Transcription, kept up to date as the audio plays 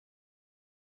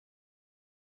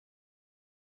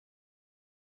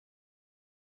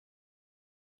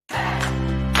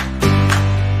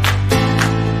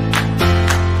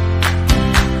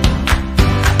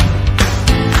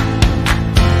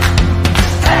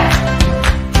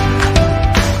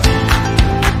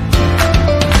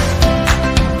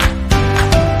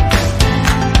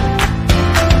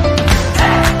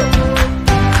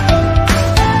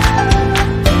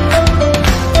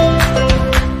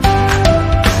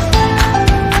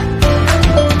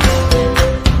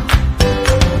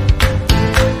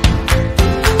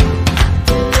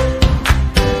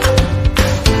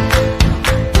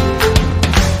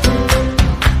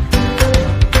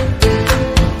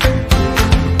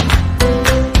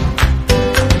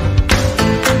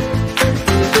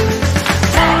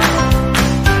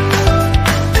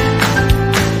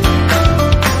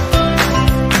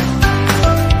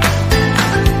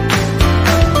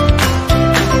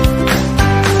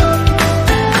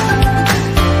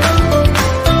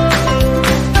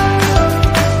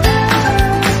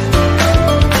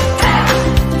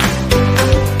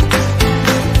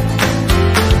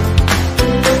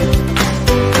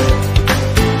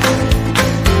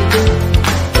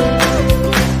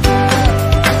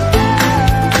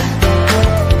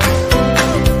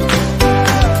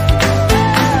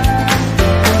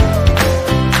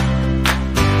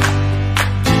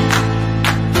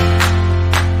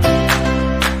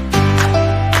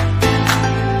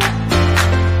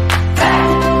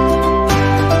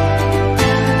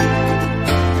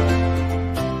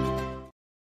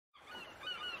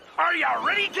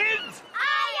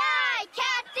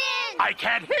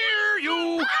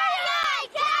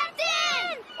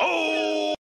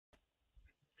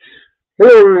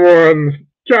everyone,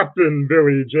 Captain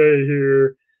Billy J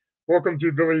here. Welcome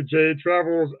to Billy J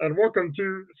Travels and welcome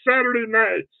to Saturday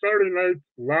Night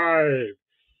Live.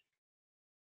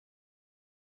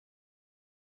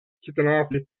 Kicking off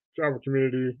the travel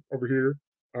community over here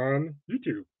on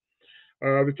YouTube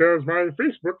because my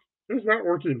Facebook is not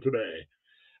working today.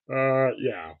 So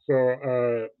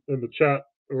in the chat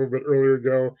a little bit earlier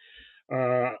ago,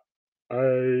 uh,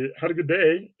 I had a good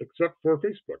day except for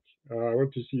Facebook. I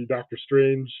went to see Doctor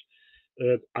Strange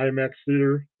at IMAX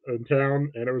Theater in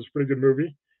town, and it was a pretty good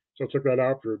movie. So I took that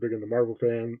out. We were big in the Marvel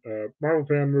fan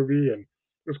movie, and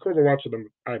it was cool to watch it in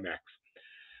IMAX.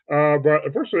 But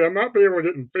unfortunately, I'm not being able to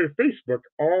get in Facebook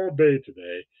all day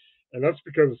today, and that's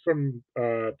because of some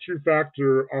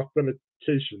two-factor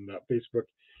authentication that Facebook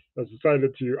has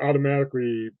decided to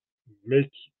automatically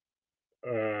make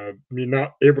me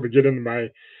not able to get into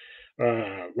my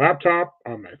laptop,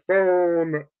 on my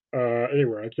phone,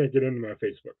 anywhere. I can't get into my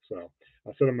Facebook. So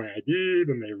I sent them my ID,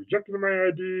 then they rejected my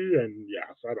ID, and yeah,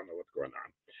 so I don't know what's going on.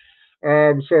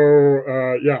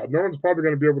 Yeah, no one's probably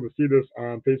going to be able to see this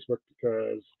on Facebook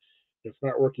because it's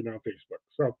not working on Facebook.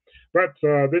 So, but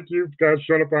thank you guys for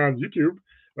showing up on YouTube.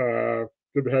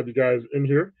 Good to have you guys in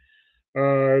here.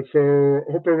 So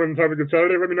hope everyone's having a good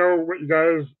Saturday. Let me know what you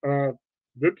guys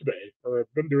did today or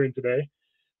have been doing today.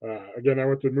 Again, I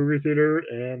went to the movie theater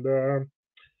and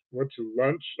went to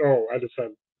lunch. I just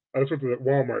went to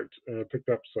Walmart and picked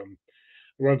up some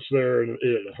lunch there and ate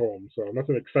it at home. So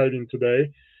nothing exciting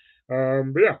today.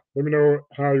 But yeah, let me know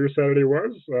how your Saturday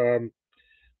was.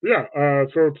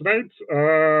 So today's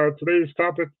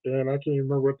topic, and I can't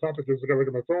remember what topic it is. I gotta look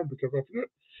at my phone because I forget.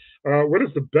 What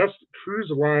is the best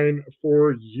cruise line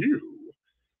for you?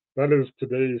 That is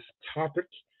today's topic,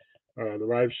 the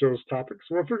live show's topic.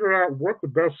 So we'll figure out what the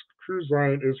best cruise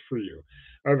line is for you.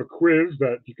 I have a quiz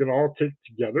that you can all take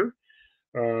together,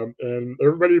 and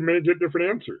everybody may get different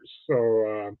answers.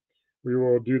 So we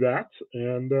will do that.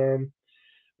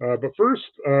 But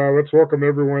first, let's welcome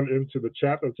everyone into the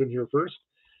chat that's in here first.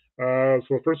 So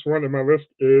the first one in my list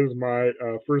is my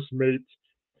first mate,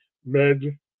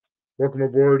 Meg. Welcome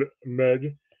aboard,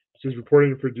 Meg. She's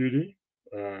reporting for duty.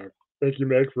 Thank you,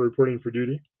 Meg, for reporting for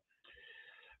duty.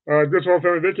 Griswold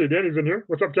Family Vacay, Danny's in here.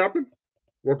 What's up, Captain?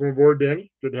 Welcome aboard,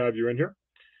 Danny. Good to have you in here.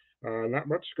 Not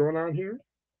much going on here.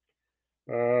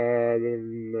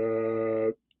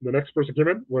 The next person came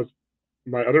in was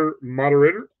my other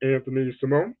moderator, Anthony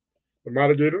Simone, the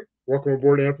moderator. Welcome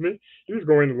aboard, Anthony. He's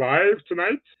going live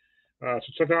tonight. So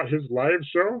check out his live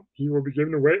show. He will be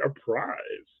giving away a prize.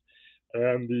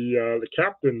 And the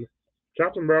captain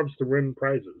loves to win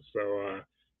prizes. So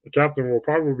the captain will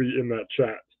probably be in that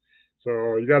chat.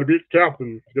 So you got to beat the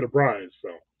captain to get a prize. So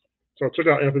check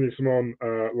out Anthony Simone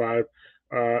live.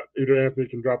 Either Anthony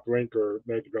can drop the link or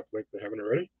Meg can drop the link if they haven't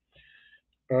already.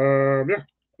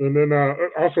 And then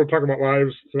also talking about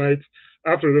lives tonight.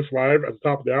 After this live, at the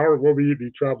top of the hour, will be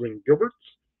the Traveling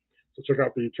Gilberts. So check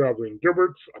out the Traveling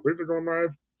Gilberts. I believe they're going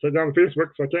live. Check down on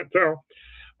Facebook, so I can't tell.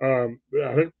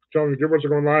 I think Traveling Gilberts are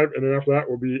going live, and then after that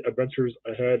will be Adventures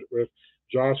Ahead with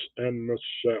Josh and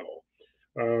Michelle.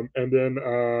 And then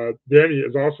Danny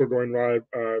is also going live,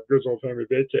 Griswold Family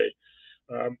Vacay,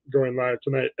 going live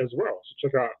tonight as well. So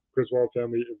check out Griswold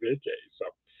Family Vacay. So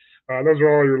those are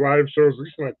all your live shows, at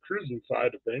least on the cruising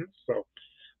side of things. So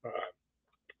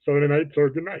Saturday nights are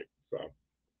good night. So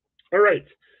all right.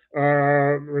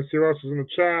 Let's see what else is in the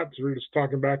chat. So we're just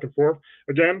talking back and forth.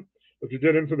 Again, if you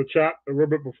get into the chat a little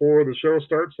bit before the show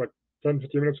starts, like 10,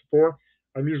 15 minutes before,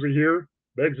 I'm usually here.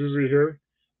 Meg's usually here.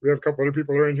 We have a couple other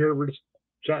people that are in here. We're just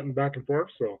chatting back and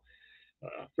forth. So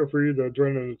feel free to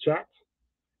join in the chat.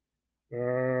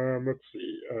 Let's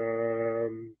see.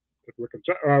 Take a look at the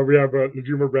chat. We have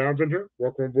Najuma Brown's in here.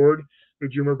 Welcome aboard,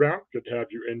 Najuma Brown. Good to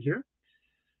have you in here.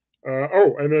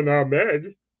 And then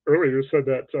Meg earlier said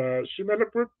that she met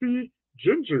up with the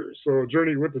Gingers. So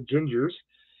Journey with the Gingers.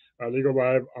 They go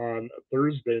live on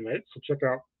Thursday night. So check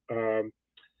out the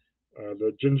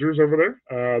Gingers over there.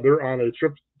 They're on a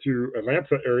trip to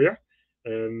Atlanta area.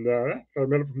 And I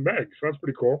met up with Meg. So that's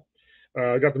pretty cool.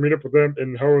 I got to meet up with them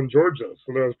in Holland, Georgia.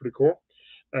 So that was pretty cool.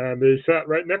 And they sat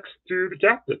right next to the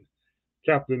captain,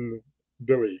 Captain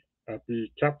Billy, at the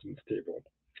captain's table.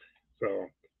 So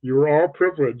you were all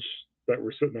privileged that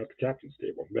we're sitting at the captain's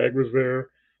table. Meg was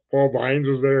there. Paul Vines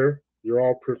was there. You're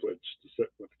all privileged to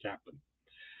sit with the captain.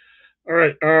 All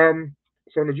right.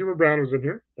 So Najuma Brown was in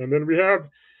here. And then we have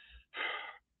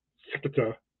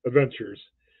Sakata Adventures.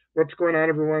 What's going on,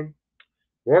 everyone?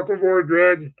 Welcome aboard,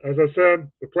 Greg. As I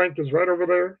said, the plank is right over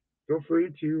there. Feel free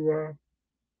to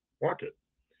walk it.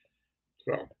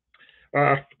 So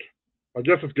I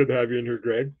guess it's good to have you in here,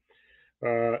 Greg.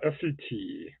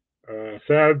 SCT.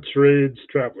 Sad Trades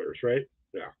Travelers, right?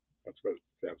 Yeah, that's what it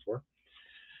stands for.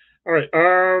 All right.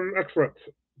 Excellent.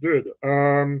 Good.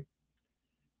 And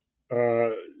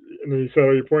then you said,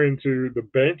 are you pointing to the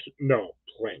bank? No,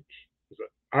 plank.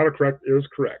 Autocorrect is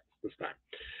correct this time.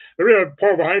 Then we have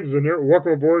Paul Vines in here.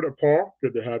 Welcome aboard, Paul.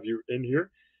 Good to have you in here.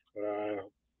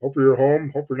 Hope you're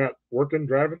home. Hope you're not working,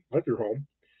 driving. Hope you're home.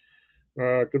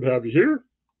 Good to have you here.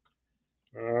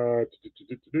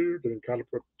 Getting caught up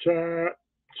with chat.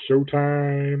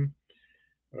 Showtime.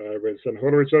 Everybody saying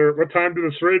hello to each other. What time did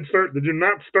the charades start? They did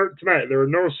not start tonight. There are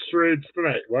no charades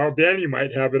tonight. Well, Danny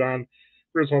might have it on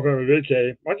Holland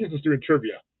America. I think just doing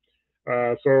trivia.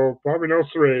 So probably no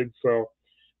charades. So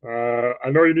I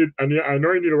know you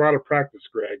need a lot of practice,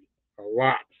 Greg. A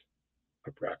lot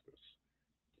of practice.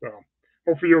 So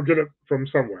hopefully you'll get it from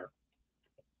somewhere.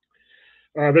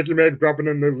 Thank you, Meg, dropping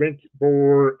in the link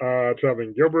for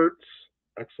Traveling Gilbert's.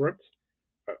 Excellent.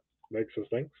 Meg says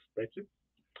thanks. Thank you.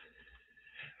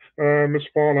 Mr.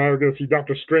 Paul and I are going to see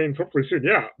Doctor Strange hopefully soon.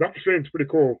 Yeah, Doctor Strange is a pretty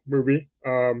cool movie.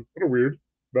 A little weird,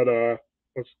 but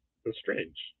it's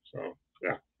strange. So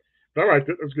yeah, but I liked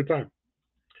it. It was a good time.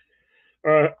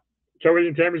 Kelly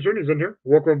and Tammy's Journey's in here.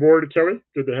 Welcome aboard, Kelly.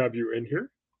 Good to have you in here.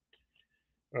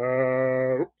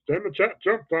 Damn, the chat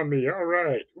jumped on me. All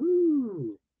right.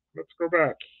 Woo. Let's go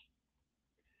back.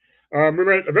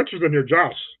 Moonlight Adventures in here.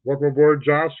 Josh. Welcome aboard,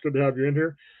 Josh. Good to have you in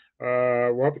here.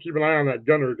 We'll have to keep an eye on that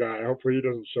gunner guy. Hopefully he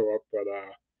doesn't show up, but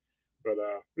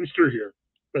he's through here.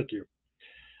 Thank you.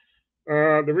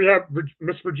 Then we have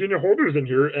Miss Virginia Holders in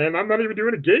here, and I'm not even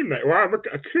doing a game night. Well, I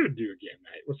could do a game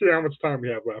night. We'll see how much time we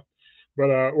have left.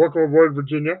 But welcome aboard,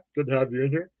 Virginia. Good to have you in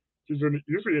here. She's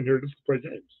usually in here just to play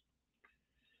games.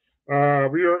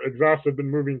 We are exhausted.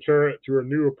 Been moving Kara to her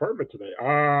new apartment today.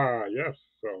 Ah, yes.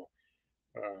 So,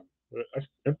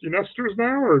 empty nesters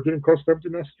now, or getting close to empty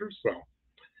nesters. So,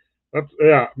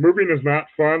 moving is not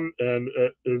fun, and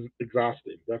it is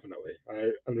exhausting. Definitely,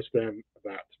 I understand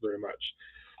that very much.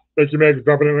 Thank you, Meg,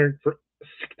 dropping in link for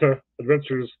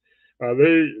Adventures.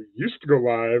 They used to go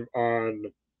live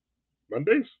on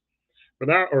Mondays,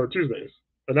 or Tuesdays,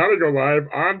 and now they go live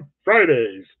on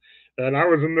Fridays. And I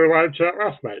was in their live chat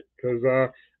last night because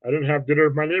I didn't have dinner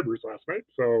with my neighbors last night,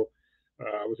 so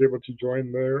I was able to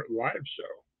join their live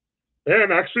show.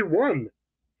 And actually won.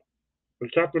 The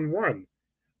captain won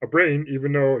a brain,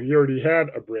 even though he already had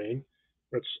a brain,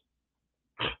 which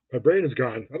my brain is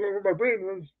gone. I don't know where my brain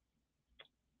was.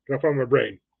 I found my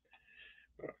brain.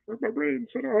 Where's my brain?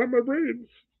 I don't have my brains.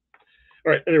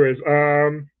 All right. Anyways,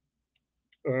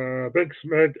 thanks,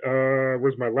 Meg.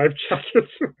 Where's my life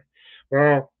jackets?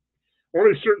 Well,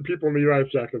 only certain people need life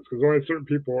jackets because only certain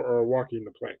people are walking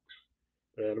the planks,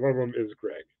 and one of them is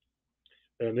Greg,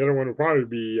 and the other one will probably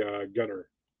be Gunner,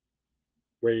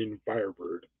 Wayne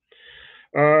Firebird.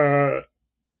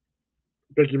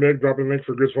 Thank you, Meg. Dropping a link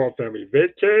for Griswold Family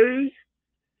Vacay.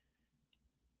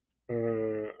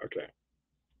 Okay.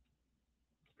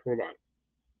 Hold on.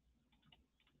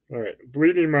 All right.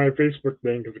 Deleting my Facebook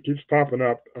thing because it keeps popping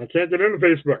up. I can't get into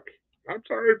Facebook. I'm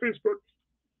sorry, Facebook.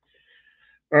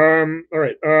 All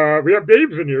right. We have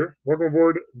Dave's in here. Welcome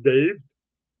aboard, Dave.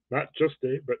 Not just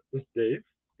Dave, but just Dave.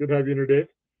 Good to have you in here, Dave.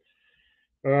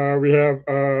 We have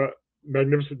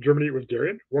Magnificent Germany with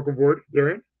Darian. Welcome aboard,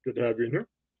 Darian. Good to have you in here.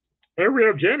 And we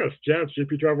have Janice. Janice,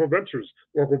 JP Travel Adventures.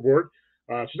 Welcome aboard.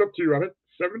 She's up to, I think,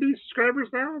 70 subscribers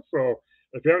now. So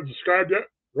if you haven't subscribed yet,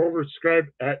 go over and subscribe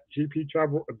at JP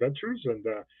Travel Adventures. And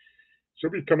she'll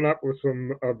be coming up with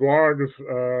some vlogs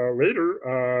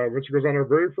later when she goes on her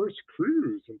very first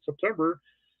cruise in September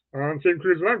on the same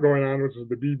cruise that I'm going on, which is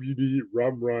the BBD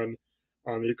Rum Run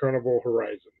on the Carnival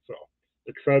Horizon. So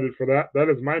excited for that. That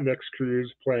is my next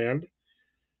cruise planned.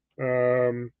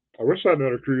 I wish I had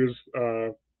another cruise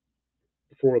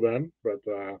before then, but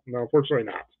no, unfortunately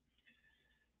not.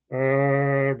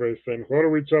 Everybody's saying hello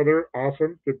to each other.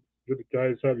 Awesome. Good to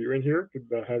guys have you in here. Good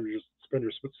to have you spend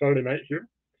your Saturday night here.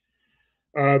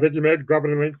 Thank you, Meg.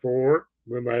 Dropping a link for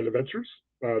Moonlight Adventures.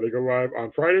 They go live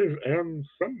on Fridays and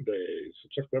Sundays, so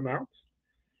check them out.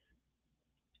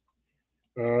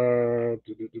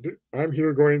 I'm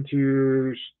here going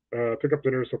to pick up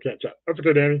dinner, so can't chat. That's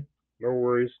okay, Danny. No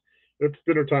worries. It's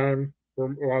dinner time for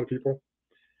a lot of people.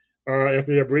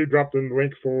 Anthony, I believe, dropped in the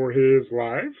link for his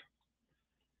live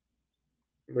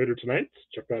later tonight.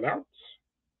 Check that out.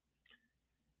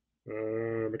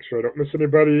 Make sure I don't miss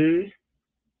anybody.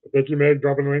 Thank you, Meg,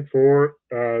 dropping the link for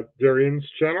Darian's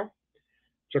channel.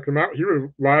 Check him out. He was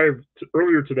live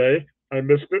earlier today. I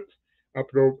missed it. I have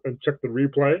to go and check the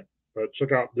replay, but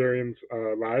check out Darian's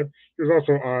live. He was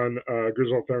also on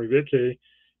Griswold Family Vacay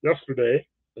yesterday,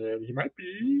 and he might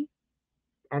be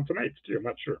on tonight's too. I'm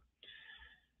not sure.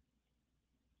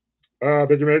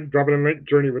 Thank you, Meg. Dropping in link.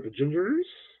 Journey with the Gingers.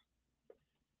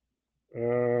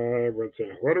 Everyone's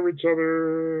saying hello to each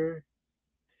other.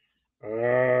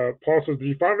 Paul says, "Did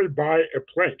you finally buy a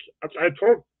plank?" I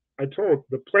told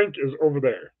the plank is over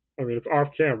there. I mean, it's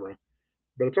off camera,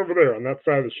 but it's over there on that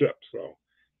side of the ship. So,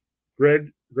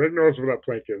 Greg knows where that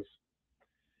plank is.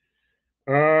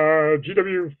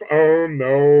 GW. Oh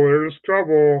no, there's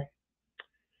trouble.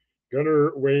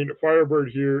 Gunner Wayne Firebird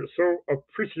here. So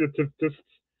appreciative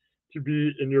to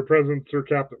be in your presence, Sir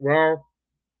Captain. Well,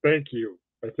 thank you.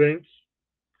 I think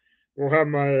we'll have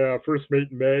my first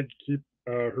mate Meg keep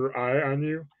her eye on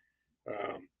you.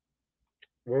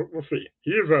 We'll see.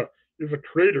 He's a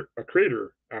creator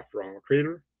after all. A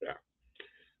creator, yeah,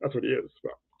 that's what he is.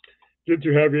 But good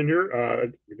to have you in here. I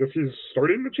guess he's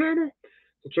starting the channel,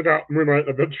 so check out Moonlight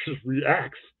Adventures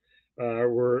Reacts,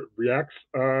 where it reacts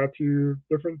to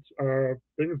different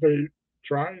things they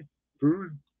try,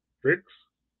 food, drinks.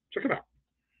 Check it out.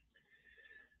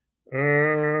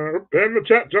 And the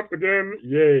chat jumped again.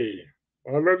 Yay.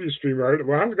 Well, I love you, StreamYard.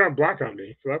 Well, it hasn't gone black on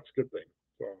me, so that's a good thing.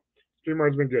 So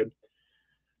StreamYard's been good.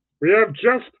 We have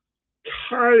just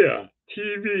Kaya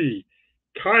TV.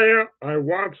 Kaya, I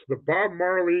watched the Bob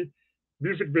Marley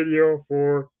music video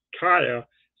for Kaya,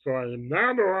 so I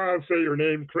now know how to say your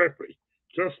name correctly.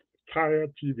 Just Kaya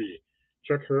TV.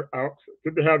 Check her out.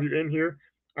 Good to have you in here.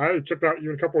 I checked out you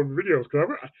in a couple of videos because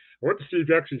I want to see if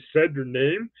you actually said your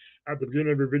name at the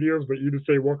beginning of your videos, but you just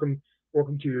say welcome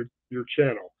to your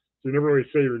channel. So you never really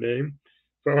say your name.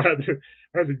 So I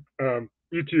had to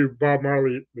YouTube Bob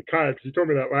Marley the Kaya because you told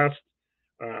me that last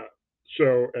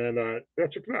show, and yeah,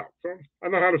 check it out. So I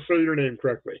know how to say your name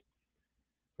correctly.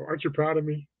 So aren't you proud of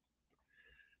me?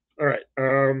 All right.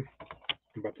 I'm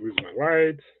about to lose my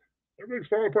light. Everything's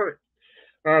falling apart.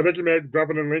 Thank you, Meg.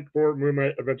 Dropping in link for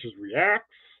Moonlight Adventures Reacts.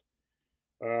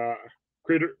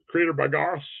 Creator by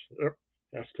Gosh. Yep.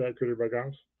 Hashtag Creator by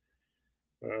Gosh.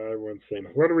 Everyone's saying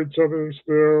hello to each other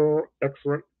still.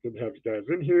 Excellent. Good to have you guys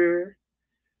in here.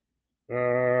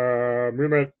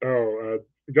 Moonlight.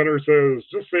 Gunner says,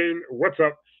 just saying, what's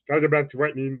up? Gotta get back to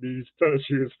whitening these tennis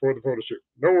shoes for the photo shoot.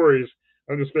 No worries.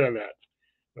 Understand that.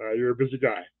 You're a busy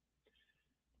guy.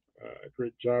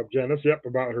 Great job, Janice. Yep,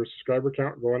 about her subscriber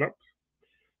count going up.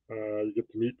 You get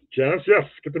to meet Janice. Yes,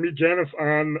 get to meet Janice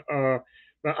on.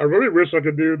 I really wish I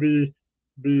could do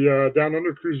the Down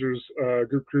Under Cruisers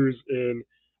group cruise in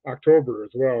October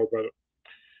as well, but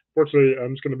fortunately,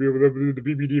 I'm just going to be able to do the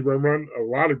BBD rum run. A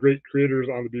lot of great creators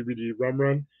on the BBD rum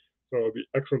run, so it'll be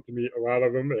excellent to meet a lot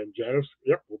of them. And Janice,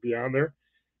 yep, will be on there,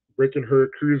 breaking her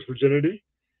cruise virginity.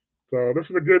 So this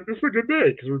is a good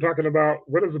day because we're talking about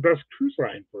what is the best cruise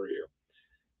line for you.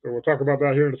 So we'll talk about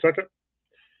that here in a second.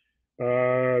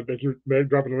 Thank you, Meg,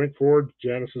 dropping the link for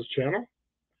Janice's channel.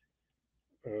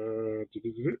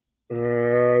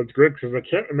 Greg says, I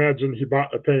can't imagine he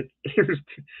bought a paint.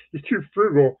 He's too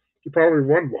frugal. He probably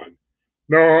won one.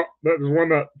 No, that was one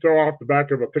that fell off the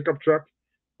back of a pickup truck.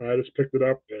 I just picked it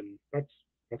up, and that's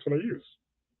what I use.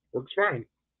 Works fine.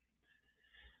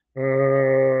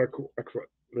 Cool, excellent.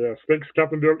 Yes, thanks,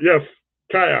 Captain Bill. Yes,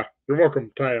 Kaya, you're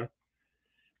welcome, Kaya.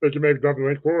 Thank you, Meg, dropping the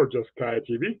link for just Kaya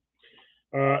TV.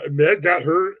 Meg got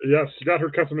her, yes, she got her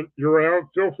custom URL.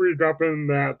 Feel free to drop in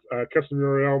that custom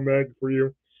URL, Meg, for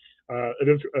you. It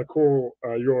is a cool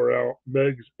URL,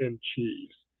 Megs and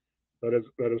Cheese. That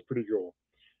is pretty cool.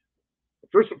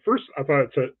 First, I thought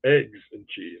it said eggs and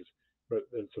cheese, but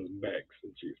it says Megs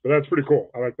and Cheese. But that's pretty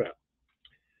cool. I like that.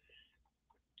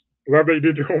 Love that you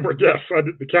did your homework. Yes, I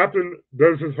did. The captain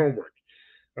does his homework.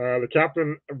 The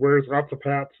captain wears lots of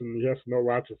hats and he has to know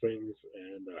lots of things.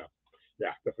 And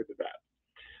yeah, definitely did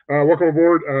that. Welcome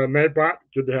aboard, Nightbot.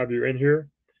 Good to have you in here.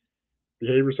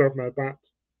 Behave yourself, Nightbot.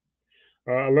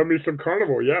 Love me some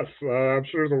Carnival. Yes, I'm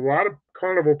sure there's a lot of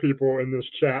Carnival people in this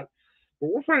chat, but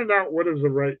we'll find out what is the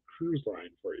right cruise line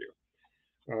for you.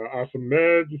 Awesome,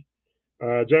 Meg.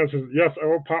 Jen says, yes, I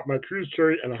will pop my cruise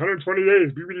cherry in 120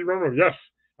 days. BBD rum. Yes.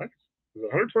 Is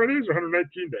it 120 days or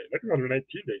 119 days? I think 119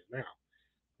 days now.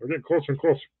 We're getting closer and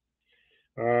closer.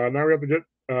 Now we have to get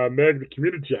Meg the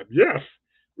community tab. Yes,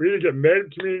 we need to get Meg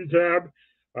the community tab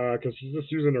because she's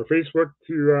just using her Facebook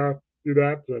to do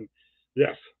that. And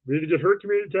yes, we need to get her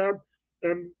community tab.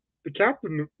 And the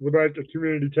captain would like a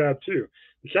community tab too.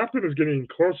 The captain is getting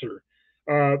closer.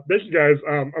 Thank you guys.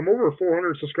 I'm over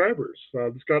 400 subscribers.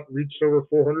 Just reached over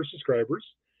 400 subscribers.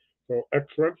 So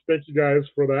excellent. Thank you guys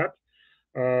for that.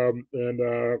 And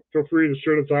feel free to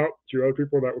share this out to other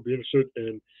people that would be interested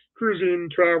in cruising,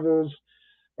 travels,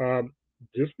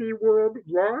 Disney World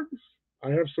vlogs. I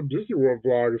have some Disney World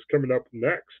vlogs coming up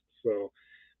next, so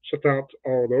check out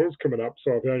all those coming up.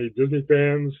 So if you have any Disney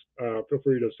fans, feel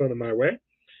free to send them my way.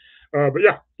 But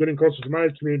yeah, getting closer to my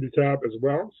community tab as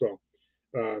well. So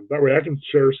that way I can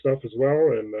share stuff as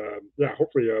well. And yeah,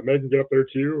 hopefully Meg can get up there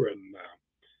too and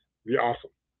be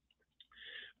awesome.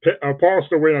 Paul's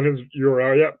still waiting on his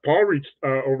URL. Yeah, Paul reached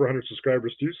over 100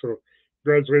 subscribers too. So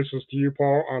congratulations to you,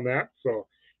 Paul, on that. So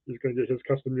he's going to get his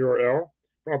custom URL.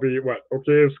 Probably what?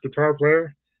 Okay's guitar player.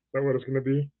 Is that what it's going to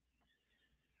be?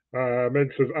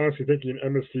 Meg says, honestly thinking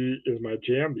MSC is my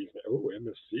jam these days. Oh,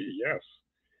 MSC, yes.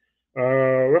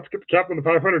 Let's get the captain to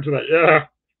 500 tonight. Yeah,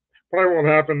 probably won't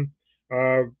happen.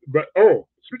 But oh,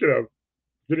 speaking of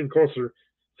getting closer,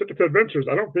 Ticket to Adventures,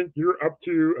 I don't think you're up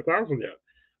to 1,000 yet.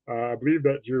 I believe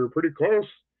that you're pretty close,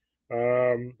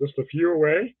 just a few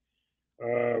away.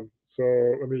 So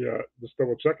let me just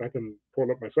double check. I can pull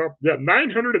it up myself. Yeah,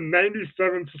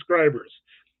 997 subscribers.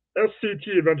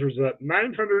 SCT Adventures is at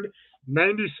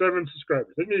 997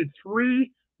 subscribers. They need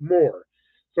 3 more.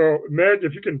 So Meg,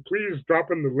 if you can please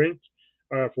drop in the link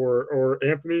or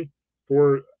Anthony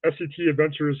for SCT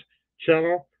Adventures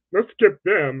channel. Let's get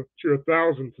them to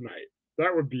 1,000 tonight.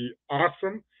 That would be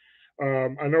awesome.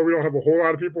 I know we don't have a whole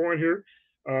lot of people on here,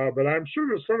 but I'm sure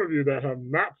there's some of you that have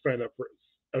not signed up for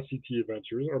SCT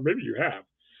Adventures, or maybe you have.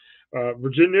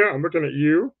 Virginia, I'm looking at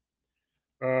you.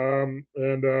 And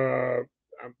there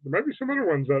might be some other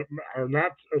ones that are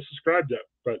not subscribed yet,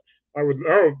 but that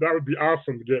would be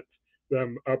awesome to get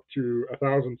them up to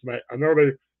 1,000 tonight. I know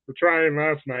they were trying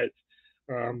last night,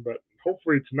 but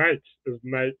hopefully tonight is the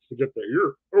night to get there.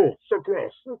 You're so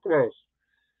close, so close.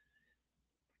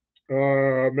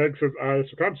 Meg says, I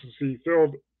subconsciously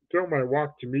fill my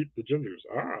walk to meet the gingers.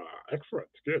 Excellent,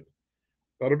 good.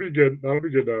 That'll be good. That'll be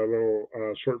good. Little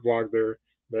short vlog there,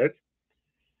 Meg.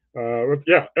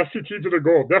 Yeah, SCT to the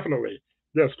goal, definitely.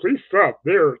 Yes, please stop.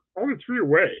 They're only 3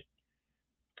 away,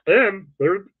 and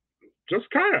they're just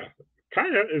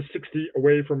Kaya is 60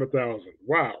 away from 1,000.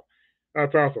 Wow,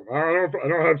 that's awesome. I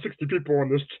don't have 60 people in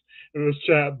this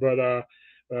chat, but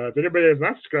if anybody has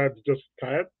not subscribed to just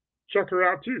Kaya, check her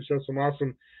out too. She has some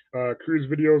awesome cruise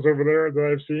videos over there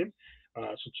that I've seen.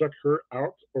 So check her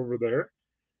out over there.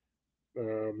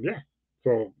 Yeah,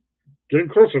 so getting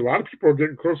closer. A lot of people are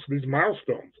getting close to these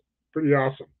milestones. Pretty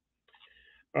awesome.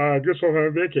 Good soul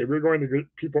on vacay. We're going to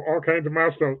get people all kinds of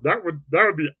milestones. That would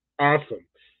be awesome.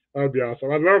 That would be awesome.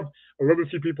 I love to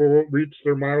see people reach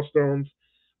their milestones.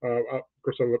 Of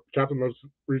course, Captain loves to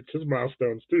reach his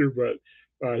milestones too, but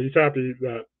he's happy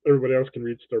that everybody else can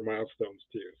reach their milestones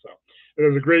too. So we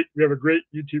have a great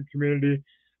YouTube community.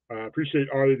 Appreciate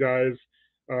all you guys.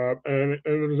 And if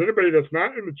there's anybody that's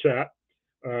not in the chat,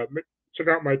 check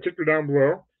out my ticker down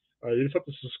below. You just have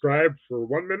to subscribe for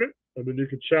 1 minute, and then you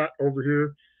can chat over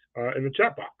here in the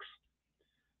chat box.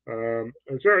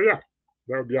 And so, yeah,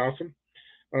 that would be awesome.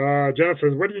 Jenna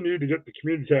says, what do you need to get the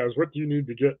community tabs? What do you need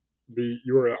to get the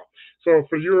URL? So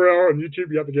for URL on YouTube,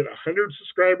 you have to get 100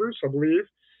 subscribers, I believe.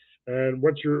 And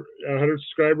once you're at 100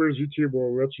 subscribers, YouTube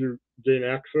will let you gain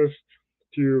access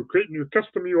to creating your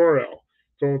custom URL.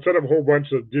 So instead of a whole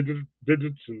bunch of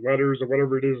digits and letters or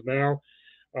whatever it is now,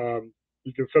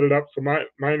 you can set it up. So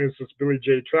mine is just Billy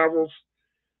J Travels.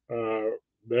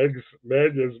 Meg is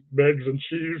Megs and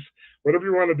Cheese. Whatever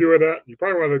you want to do with that, you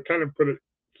probably want to kind of put it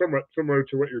somewhat similar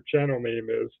to what your channel name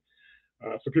is,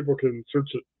 so people can search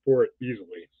it for it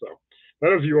easily. So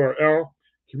that is URL.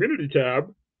 Community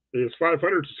tab is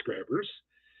 500 subscribers,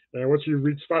 and once you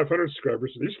reach 500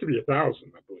 subscribers, it used to be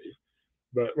 1,000, I believe,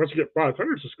 but once you get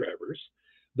 500 subscribers,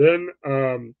 then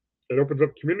it opens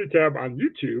up community tab on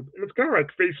YouTube, and it's kind of like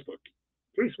Facebook,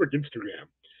 Instagram.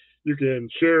 You can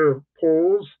share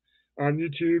polls on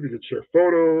YouTube. You can share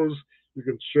photos. You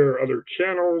can share other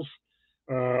channels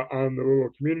on the little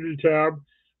community tab.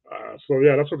 So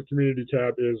yeah, that's what the community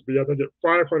tab is. But you have to get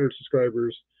 500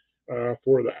 subscribers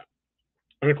for that.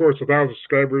 And of course, 1,000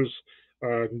 subscribers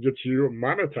can get you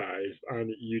monetized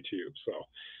on YouTube.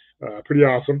 So pretty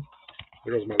awesome.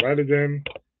 There goes my light again.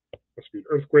 Must be an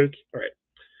earthquake. All right.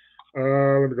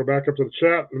 Let me go back up to the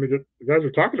chat. You guys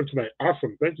are talking tonight.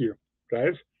 Awesome. Thank you,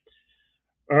 guys.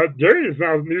 Jerry is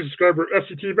now a new subscriber,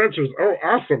 SCT Ventures. Oh,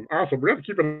 awesome. Awesome. We have to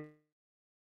keep an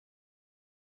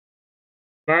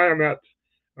eye on that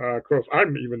close. I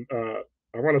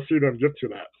want to see them get to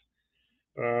that.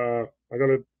 I got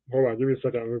to, hold on, give me a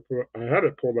second. I had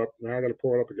it pulled up. Now I got to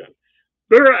pull it up again.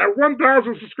 They're at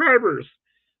 1,000 subscribers.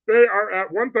 They are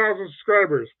at 1,000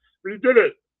 subscribers. We did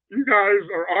it. You guys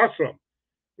are awesome.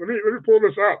 Let me pull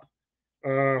this up.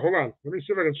 Hold on. Let me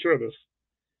see if I can share this.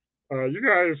 You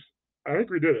guys, I think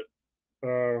we did it.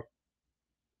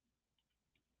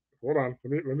 Hold on.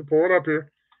 Let me pull it up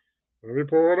here. Let me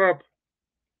pull it up.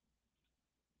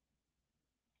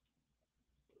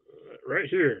 right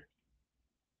here.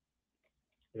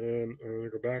 And I'm going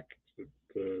to go back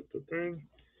to the thing.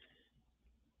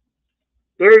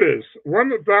 There it is.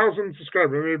 1,000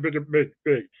 subscribers. Let me make it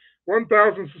big.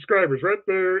 1,000 subscribers right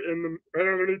there right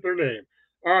underneath their name.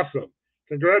 Awesome.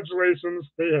 Congratulations.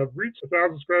 They have reached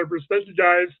 1,000 subscribers. Thank you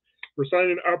guys for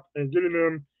signing up and getting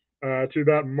them to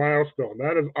that milestone.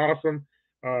 That is awesome.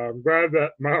 I'm glad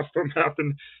that milestone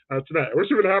happened tonight. I wish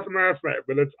it would have happened last night,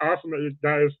 but it's awesome that you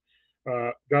guys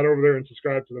got over there and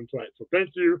subscribed to them tonight. So thank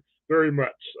you very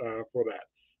much for that.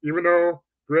 Even though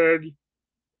Greg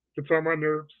gets on my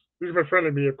nerves. He's my friend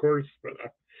of me, of course, but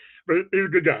he's a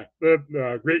good guy.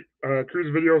 Great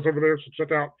cruise videos over there, so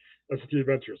check out SCT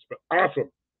Adventures. But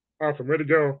awesome, way to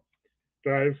go,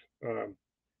 guys.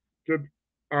 Good,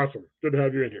 awesome, good to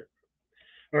have you in here.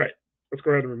 All right, let's go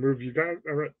ahead and remove you guys.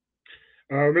 All right,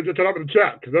 let me get that up in the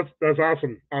chat because that's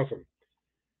awesome.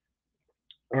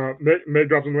 May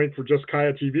dropped a link for Just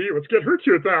Kaya TV. Let's get her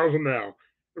to 1,000 now.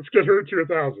 Let's get her to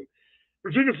 1,000.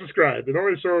 Virginia subscribed. It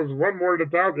only shows one more than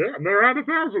 1,000. Yeah, and they're at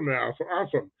 1,000 now. So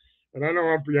awesome. And I know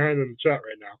I'm behind in the chat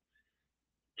right now.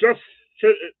 Just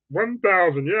hit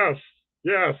 1,000.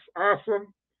 Yes,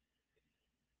 awesome.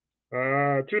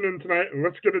 Tune in tonight and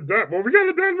let's get it done. Well, we got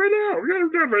it done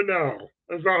right now.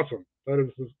 That's awesome. That is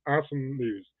awesome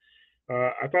news.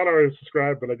 I thought I was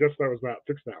subscribed, but I guess that was not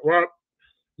fixed now. Well,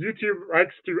 YouTube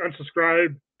likes to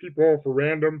unsubscribe people for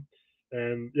random,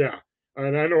 and yeah.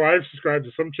 And I know I've subscribed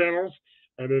to some channels,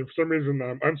 and then for some reason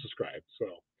I'm unsubscribed. So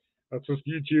that's just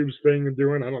YouTube's thing and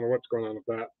doing. I don't know what's going on with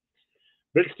that.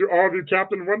 Thanks to all of you,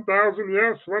 Captain 1,000.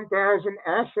 Yes, 1,000.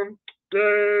 Awesome.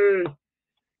 Yay.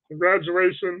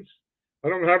 Congratulations. I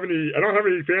don't have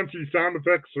any fancy sound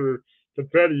effects or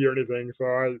confetti or anything, so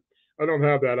I don't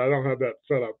have that. I don't have that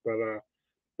set up, but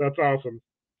that's awesome.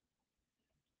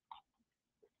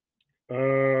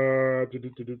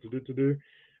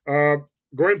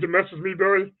 Going to message me,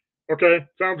 Billy? Okay,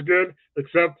 sounds good,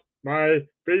 except my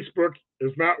Facebook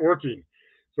is not working.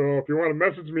 So if you want to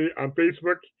message me on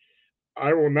Facebook,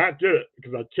 I will not get it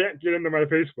because I can't get into my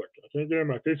Facebook. I can't get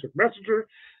into my Facebook Messenger.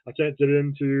 I can't get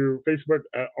into Facebook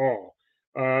at all.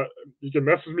 You can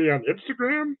message me on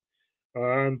Instagram,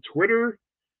 on Twitter,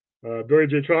 Billy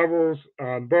J Travels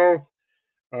on both.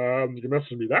 You can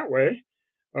message me that way.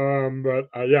 But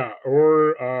yeah,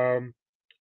 or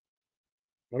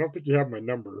I don't think you have my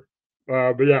number.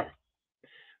 But yeah,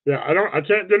 I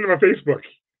can't get into my Facebook.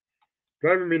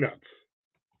 Driving me nuts.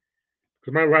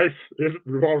 Because my life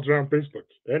revolves around Facebook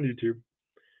and YouTube.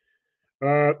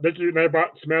 Thank you,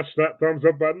 Nightbot. Smash that thumbs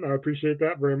up button. I appreciate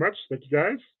that very much. Thank you,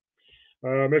 guys.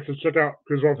 Make sure to check out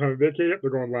Cruise All Time Vacate.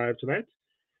 They're going live tonight.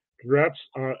 Congrats,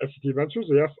 SCT Adventures.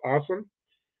 Yes, awesome.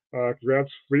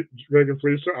 Congrats, Greg and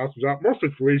Felicia. Awesome job. Mostly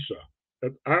Felicia.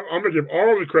 I'm going to give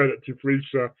all the credit to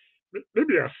Felicia.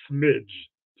 Maybe a smidge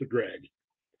to Greg.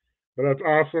 But that's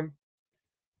awesome.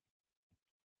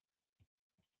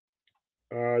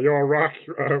 Y'all rock.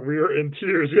 We are in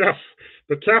tears. Yes.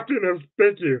 The captain has,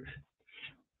 thank you.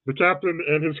 The captain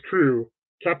and his crew.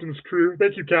 Captain's crew.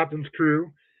 Thank you, Captain's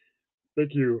crew.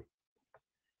 Thank you.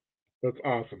 That's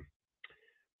awesome.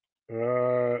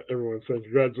 Everyone says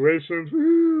congratulations.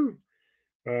 Woo!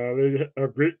 They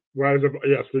have great lives.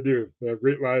 Yes, they do. They have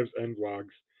great lives and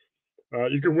vlogs.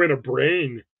 You can win a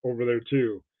brain over there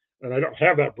too. And I don't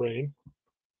have that brain.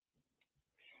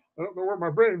 I don't know where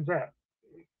my brain's at.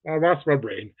 I lost my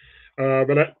brain.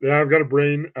 But I've got a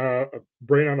brain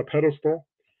on a pedestal.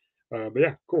 But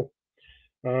yeah, cool.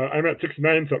 I'm at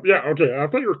 69. So yeah, okay. I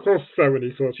thought you were close to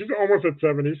 70. So she's almost at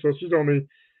 70. So she's only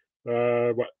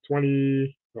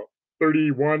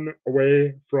 31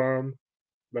 away from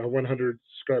the 100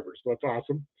 subscribers. So that's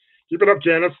awesome. Keep it up,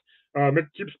 Janice.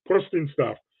 Keep posting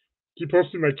stuff. Keep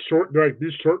posting like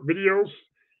these short videos,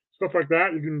 stuff like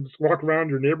that. You can just walk around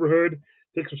your neighborhood,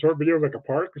 take some short videos like a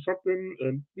park or something,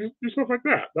 and do stuff like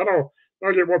that. That'll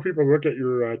get more people to look at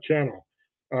your channel.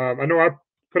 I know I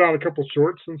put out a couple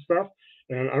shorts and stuff,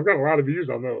 and I've got a lot of views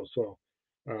on those, so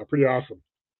pretty awesome.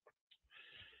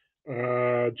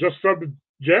 Just subbed to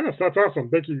Janice. That's awesome.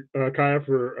 Thank you, Kaya,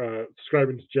 for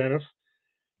subscribing to Janice.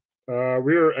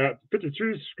 We are at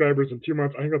 53 subscribers in 2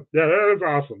 months. I think that is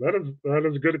awesome. That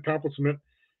is a good accomplishment.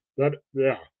 I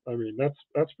mean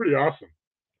that's pretty awesome.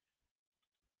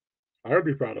 I would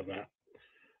be proud of that.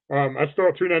 I still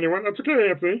at 391. That's okay,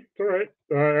 Anthony. It's all right.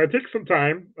 It takes some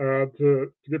time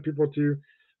to get people to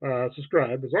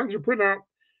subscribe. As long as you're putting out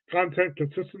content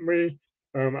consistently,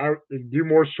 I do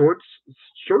more shorts.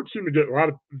 Shorts seem to get a lot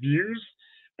of views,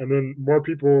 and then more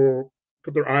people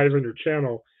put their eyes on your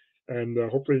channel, and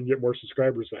hopefully you can get more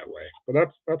subscribers that way.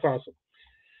 But that's awesome.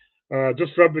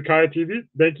 Just sub to Kaya TV.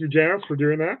 Thank you, Janice, for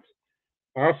doing that.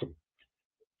 Awesome.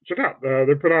 check out.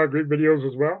 They put out great videos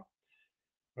as well.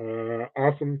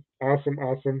 Awesome, awesome,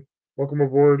 awesome. Welcome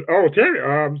aboard. Oh, Tammy.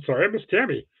 I'm sorry, I missed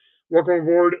Tammy. Welcome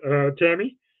aboard,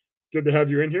 Tammy. Good to have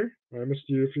you in here. I missed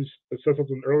you if you said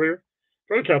something earlier.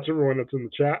 Try to catch everyone that's in the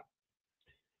chat.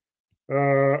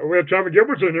 We have Traveling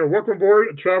Gilberts in here. Welcome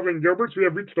aboard, Traveling Gilberts. We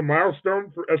have reached a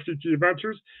milestone for SCT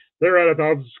Adventures. They're at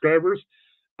 1,000 subscribers.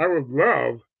 I would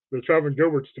love the Traveling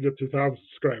Gilberts to get to 1,000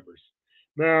 subscribers.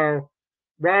 Now,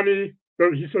 Ronnie,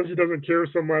 he says he doesn't care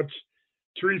so much.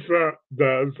 Teresa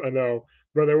does, I know,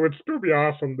 but it would still be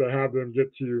awesome to have them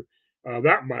get to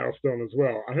that milestone as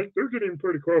well. I think they're getting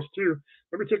pretty close too.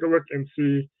 Let me take a look and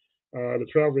see the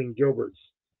Traveling Gilberts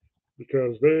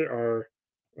because they are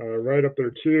right up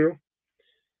there too.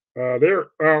 They got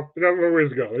a little ways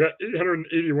to go. They got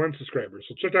 881 subscribers.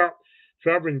 So check out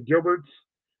Traveling Gilberts.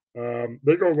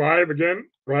 They go live again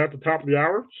right at the top of the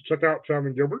hour. So check out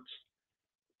Traveling Gilberts.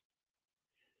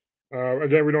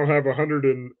 Again, we don't have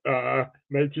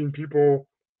 119 people,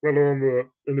 let alone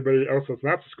anybody else that's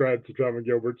not subscribed to Traveling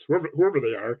Gilberts, whoever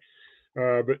they are.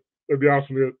 But it'd be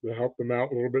awesome to help them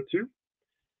out a little bit too.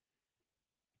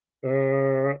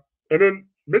 And then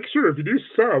make sure if you do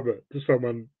sub to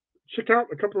someone, check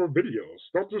out a couple of videos.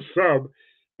 Don't just sub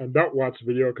and don't watch the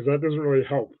video because that doesn't really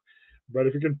help. But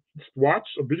if you can watch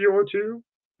a video or two,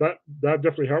 that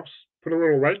definitely helps. Put a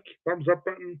little like, thumbs up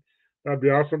button. That'd be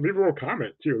awesome. Leave a little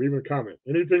comment too. Leave a comment.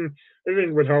 Anything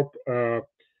would help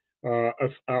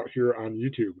us out here on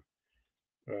YouTube.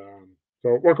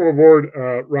 So welcome aboard,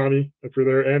 Ronnie, if you're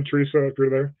there, and Teresa, if you're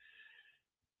there.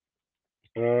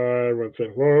 Everyone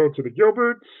saying hello to the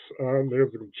Gilberts.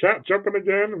 There's the chat jumping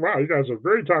again. Wow, you guys are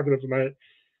very talkative tonight.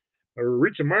 We're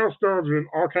reaching milestones and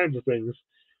all kinds of things.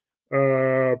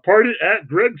 Party at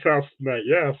Greg's house tonight.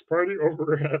 Yes, party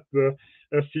over at the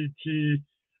SCT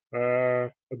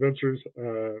Adventures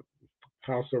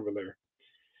house over there.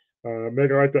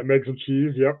 Meg, I like that Meg's and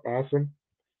cheese. Yep, awesome.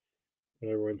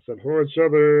 Everyone said hello to each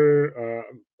other.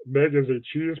 Meg is a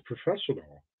cheese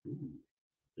professional. Ooh,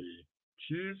 a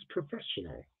cheese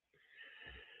professional.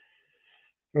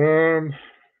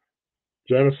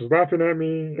 Janice is laughing at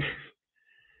me.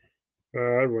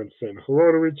 Everyone's saying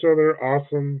hello to each other.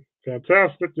 Awesome.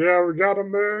 Fantastic. Yeah, we got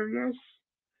them there. Yes.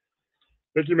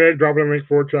 Thank you, Meg. Dropping a link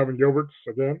for Traveling Gilberts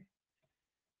again.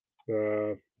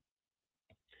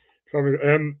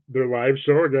 And their live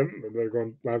show again. They're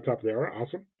going live top of the hour.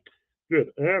 Awesome.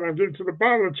 Good. And I'm getting to the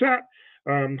bottom of the chat.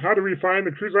 How do we find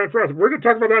the cruise line for us? We're going to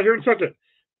talk about that here in a second.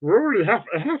 We're already half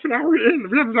an hour in.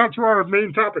 We haven't got to our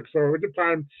main topic, so it's a good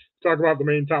time to talk about the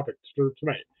main topics for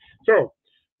tonight. So,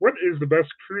 what is the best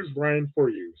cruise line for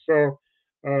you? So,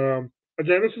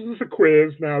 again, this is just a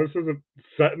quiz. Now, this isn't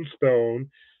set in stone,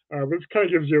 but this kind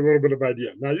of gives you a little bit of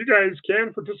idea. Now, you guys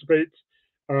can participate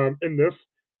in this.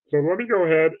 So let me go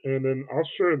ahead and then I'll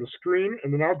share the screen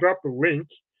and then I'll drop the link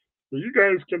that you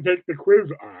guys can take the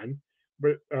quiz on.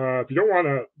 But if you don't want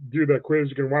to do the quiz,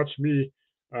 you can watch me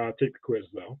take the quiz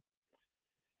though.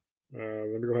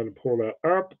 Let me go ahead and pull that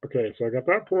up. Okay, so I got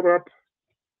that pulled up.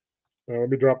 Let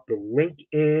me drop the link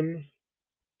in.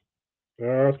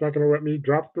 It's not going to let me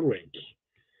drop the link.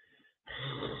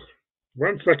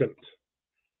 1 second.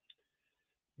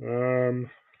 I'm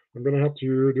going to have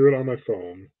to do it on my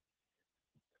phone.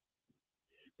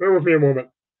 Bear with me a moment.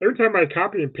 Every time I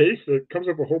copy and paste, it comes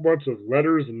up a whole bunch of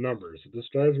letters and numbers. It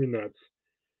just drives me nuts.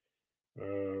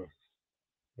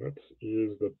 What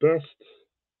is the best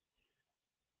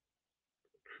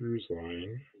cruise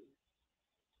line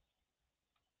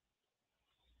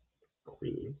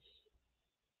quiz?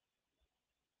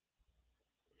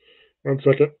 1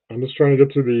 second. I'm just trying to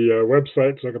get to the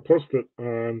website so I can post it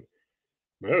on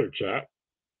my other chat.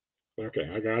 Okay,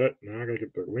 I got it. Now I gotta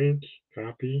get the link,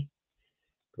 copy,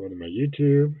 go to my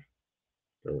YouTube,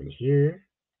 go in here,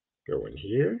 go in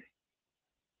here.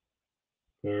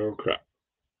 Oh crap.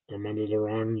 I'm under the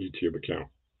wrong YouTube account.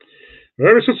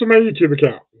 Let me switch to my YouTube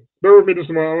account. Bear with me just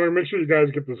a moment. I want to make sure you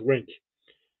guys get this link.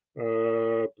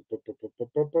 All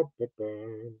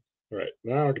right,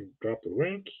 now I can drop the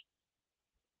link.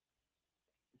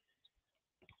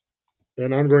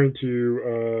 And I'm going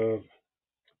to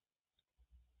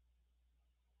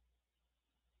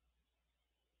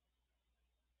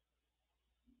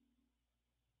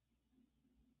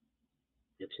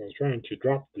so I was trying to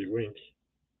drop the link.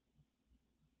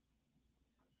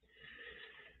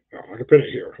 Oh, I can pin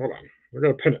it here. Hold on. We're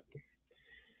going to pin it.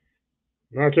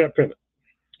 No, I can't pin it.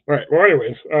 All right. Well,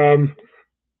 anyways,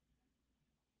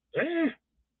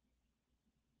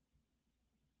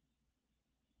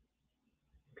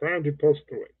 trying to post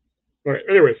the link. All right.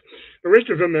 Anyways, the link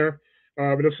is in there,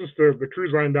 but it's just the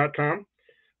cruiseline.com.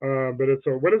 But it's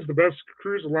what is the best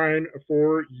cruise line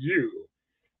for you?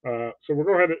 So we'll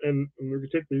go ahead and we can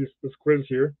take this quiz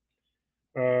here.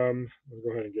 We'll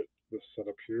go ahead and get this set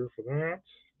up here for that.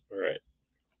 All right.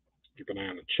 Keep an eye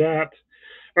on the chat.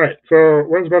 All right. So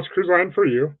what is the best cruise line for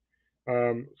you?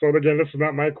 So again, this is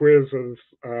not my quiz.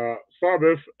 I saw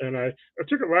this and I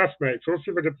took it last night. So let's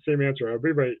see if I get the same answer. I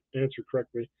believe I answered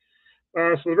correctly.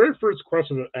 So the very first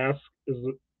question it asks is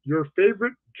your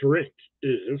favorite drink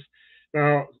is.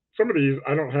 Now, some of these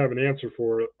I don't have an answer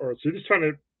for, or so you're just trying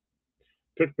to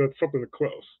pick something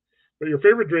close. But your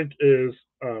favorite drink is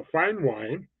fine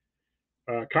wine,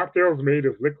 cocktails made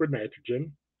of liquid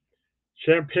nitrogen,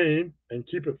 champagne and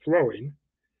keep it flowing,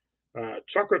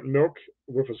 chocolate milk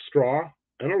with a straw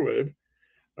and a lid,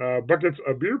 buckets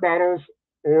of beer bottles,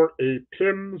 or a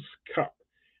PIMS cup.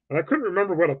 And I couldn't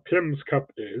remember what a PIMS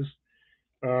cup is.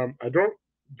 I don't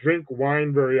drink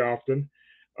wine very often,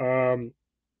 and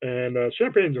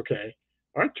champagne's okay.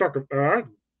 I like chocolate,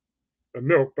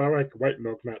 milk, but I like white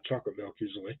milk, not chocolate milk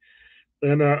usually.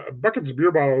 And buckets of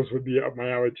beer bottles would be up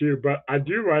my alley too. But I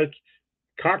do like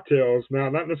cocktails now,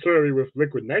 not necessarily with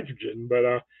liquid nitrogen,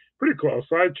 but pretty close.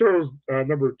 So I chose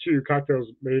number 2, cocktails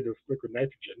made of liquid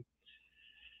nitrogen.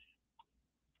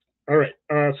 All right.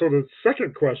 So the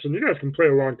second question, you guys can play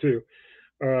along too,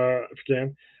 if you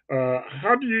can.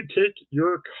 How do you take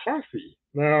your coffee?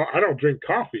 Now, I don't drink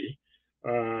coffee,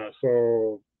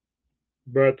 so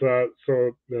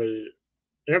the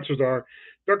answers are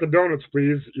Dunkin' Donuts,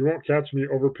 please. You won't catch me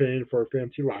overpaying for a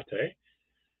fancy latte.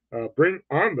 Bring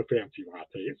on the fancy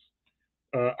lattes.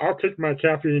 I'll take my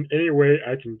caffeine any way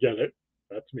I can get it.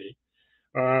 That's me.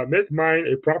 Make mine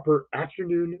a proper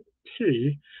afternoon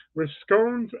tea with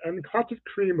scones and clotted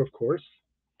cream, of course.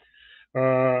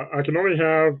 I can only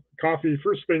have coffee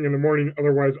first thing in the morning,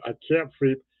 otherwise I can't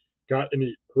sleep. Got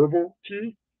any herbal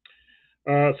tea?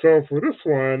 So for this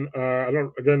one, I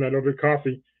don't drink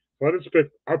coffee. So I just pick.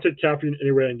 I'll take caffeine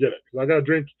any way I can get it because I gotta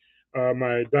drink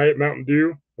my Diet Mountain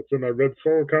Dew. That's in my red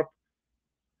Solo cup.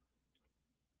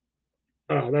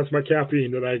 That's my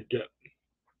caffeine that I get.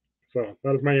 So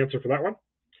that is my answer for that one.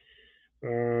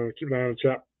 Keep an eye on the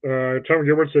chat. Tom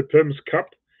Gilbert said Pim's cup.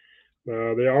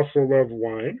 They also love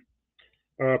wine.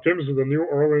 Pim's is a New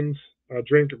Orleans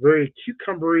drink, very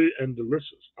cucumbery and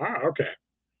delicious. Okay.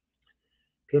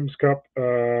 Pim's cup.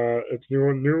 It's new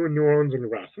in New Orleans and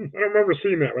glass. I don't remember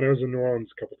seeing that when I was in New Orleans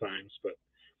a couple times. But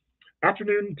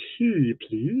afternoon tea,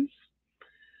 please.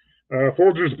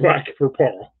 Folgers Black for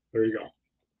Paul. There you go.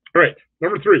 All right,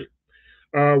 number 3.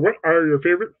 What are your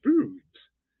favorite foods?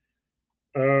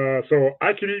 So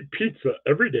I could eat pizza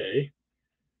every day.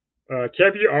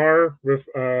 Caviar with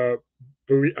I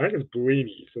think it's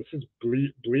Bellini. So this is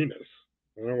Bellinis.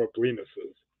 I don't know what Bellinis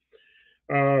is.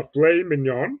 Filet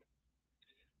mignon,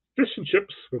 fish and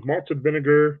chips with malted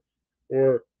vinegar,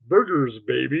 or burgers,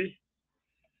 baby.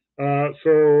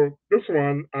 So this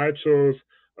one I chose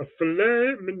a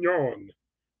filet mignon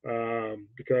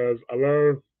because I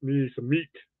love me some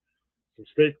meat, some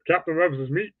steak. Captain loves his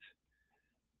meat.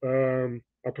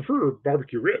 I prefer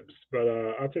barbecue ribs, but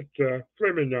I think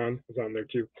filet mignon is on there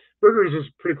too. Burgers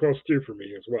is pretty close too for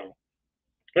me as well.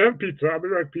 And pizza. I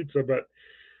really like pizza, but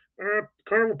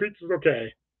Carnival pizza is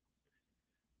okay.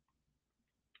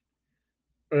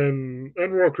 And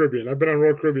Royal Caribbean. I've been on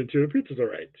Royal Caribbean too. The pizza's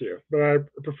alright too, but I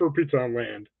prefer pizza on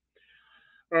land.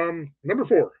 Number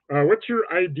 4. What's your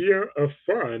idea of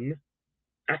fun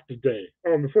active day?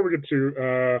 Oh, and before we get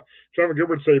to Travel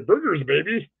Gilbert say burgers,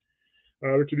 baby.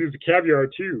 We could use the caviar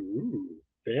too. Ooh,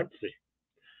 fancy.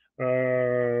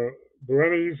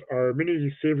 Bellinis are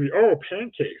mini savory. Oh,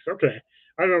 pancakes. Okay.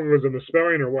 I don't know if it was in the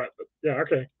spelling or what, but yeah,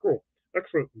 okay, cool.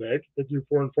 Excellent, Meg. Thank you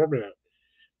for informing that.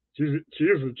 She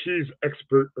is a cheese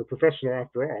expert or professional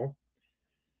after all.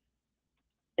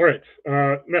 All right,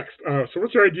 next. So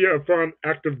what's your idea of fun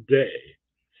active day?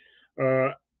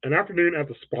 An afternoon at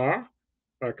the spa,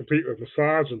 complete with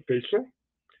massage and facial.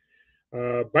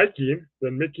 Biking,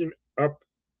 then making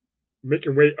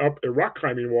way up a rock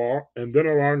climbing wall, and then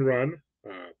a long run,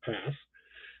 pass.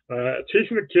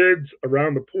 Chasing the kids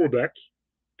around the pool deck,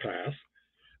 pass.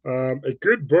 A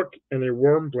good book and a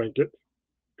warm blanket,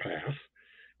 pass.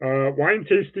 Wine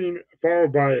tasting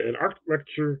followed by an art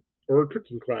lecture or a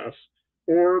cooking class,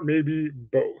 or maybe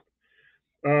both.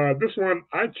 This one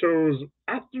I chose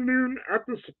afternoon at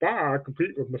the spa,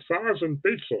 complete with massage and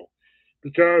facial,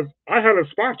 because I had a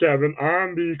spa cabin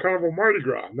on the Carnival Mardi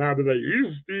Gras. Now, did I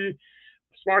use the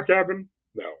spa cabin?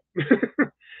 No,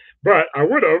 but I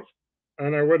would have,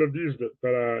 and I would have used it.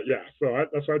 But yeah, so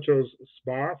that's why I chose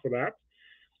spa for that.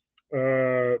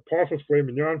 Paul says filet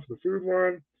mignon for the food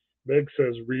one. Meg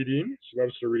says reading. She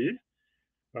loves to read.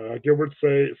 Gilbert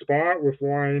say spa with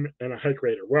wine and a hike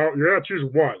later. Well, you're going to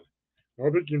choose one. I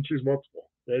don't think you can choose multiple.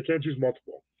 Yeah, you can't choose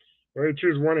multiple. You only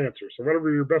choose one answer. So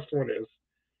whatever your best one is,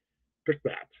 pick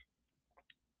that.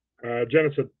 Jenna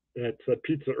had said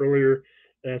pizza earlier,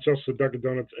 and she also said Dunkin'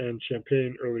 Donuts and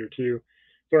champagne earlier too.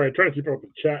 Sorry, I'm trying to keep up with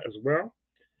the chat as well.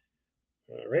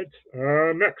 All right.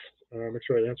 Next, make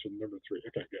sure I answered number 3.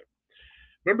 Okay, good.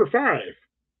 Number 5.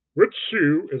 Which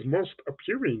shoe is most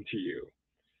appealing to you?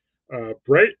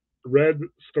 Bright red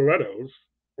stilettos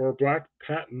or black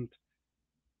patent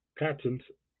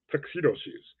tuxedo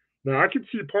shoes. Now I can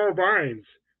see Paul Vines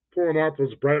pulling off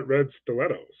those bright red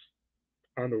stilettos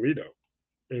on the Lido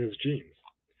in his jeans.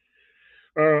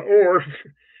 Or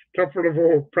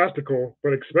comfortable, practical,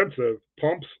 but expensive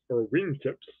pumps or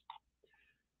wingtips,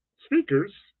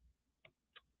 sneakers,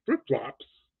 flip flops,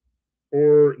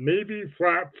 or navy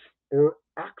flats or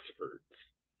Oxfords.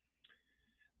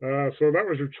 So that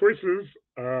was your choices.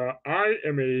 I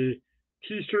am a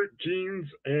t-shirt, jeans,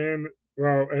 and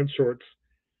shorts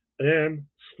and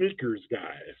sneakers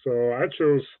guy. So I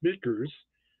chose sneakers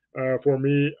for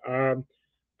me.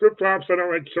 Flip flops, I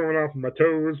don't like showing off my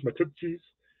toes, my tootsies.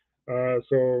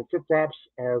 So flip flops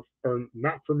are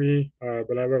not for me,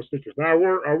 but I love sneakers. Now I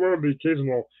wore the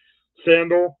occasional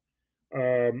sandal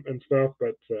and stuff,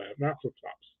 but not flip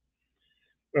flops.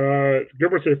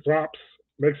 Gilbert say flops,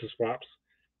 makes us flops.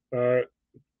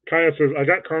 Kaya says I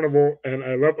got Carnival and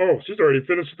I love. Oh, she's already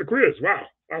finished the quiz. Wow,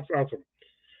 that's awesome.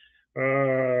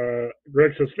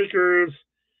 Greg says sneakers.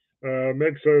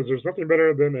 Meg says there's nothing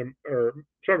better than, or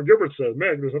Trevor Gilbert says,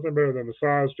 Meg, there's nothing better than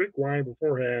massage. Drink wine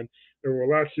beforehand. It will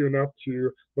relax you enough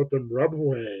to let them rub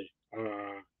away.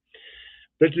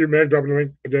 Thank you, Meg. Dropping the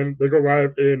link again. They go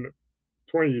live in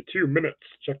 22 minutes.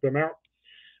 Check them out.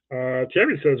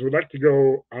 Tammy says we'd like to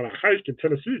go on a hike in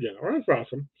Tennessee again. Oh, that's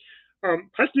awesome.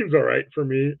 Hiking's all right for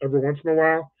me every once in a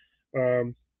while.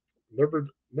 Never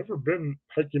been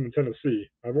hiking in Tennessee.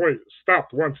 I've only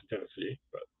stopped once in Tennessee,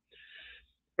 but.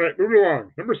 All right, moving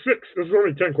along. Number 6. This is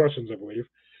only 10 questions, I believe.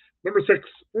 Number 6.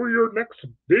 For your next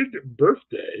big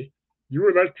birthday, you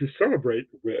would like to celebrate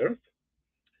with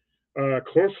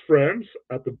close friends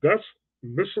at the best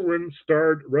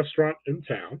Michelin-starred restaurant in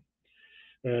town,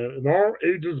 an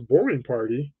all-ages bowling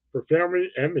party for family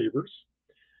and neighbors,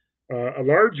 a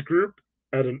large group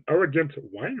at an elegant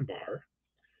wine bar,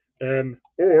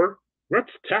 or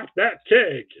let's tap that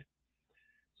keg.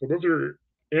 So those are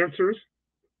answers.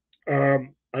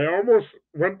 I almost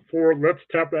went for let's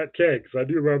tap that keg because I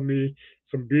do love me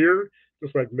some beer,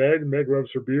 just like Meg. Meg loves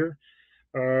her beer.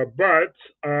 But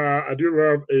I do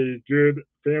love a good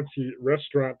fancy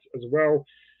restaurant as well,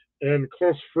 and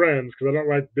close friends because I don't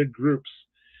like big groups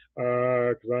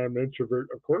because I'm an introvert,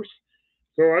 of course.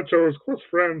 So I chose close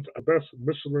friends, a best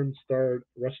Michelin-starred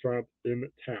restaurant in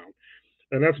town.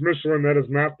 And that's Michelin. That is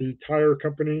not the tire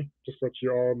company. Just let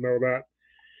you all know that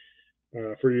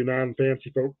for you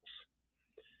non-fancy folks.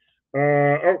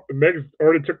 Meg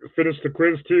already finished the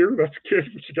quiz too. That's good.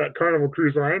 She got Carnival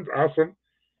Cruise Lines. Awesome.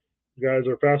 You guys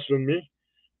are faster than me.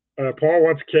 Paul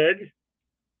wants keg.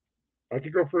 I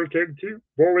could go for a keg too.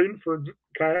 Bowling for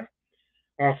Kaya.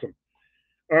 Awesome.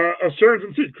 Sharon's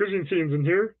in seat. Cruising scenes in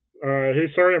here. Hey,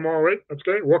 sorry, I'm all late. That's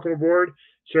okay. Welcome aboard,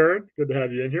 Sharon. Good to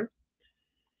have you in here.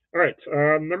 All right.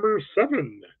 Number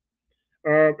 7.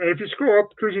 And if you scroll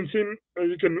up cruising scene,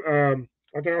 you can.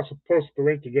 I can also post the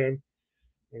link again.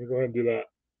 Let me go ahead and do that.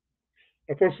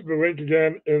 I posted the link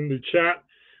again in the chat.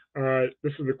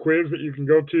 This is the quiz that you can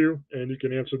go to, and you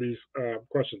can answer these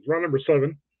questions. Round number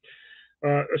 7.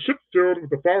 A ship filled with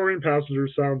the following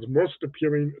passengers sounds most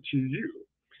appealing to you.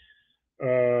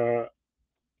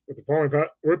 With the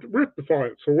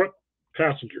following. So what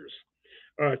passengers?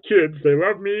 Kids, they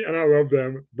love me and I love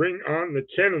them. Bring on the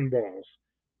cannonballs.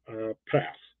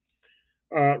 Pass.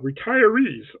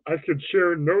 Retirees, I could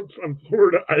share notes on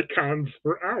Florida icons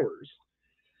for hours.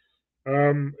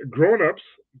 Grown-ups,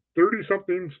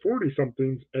 30-somethings,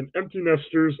 40-somethings, and empty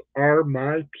nesters are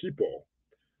my people.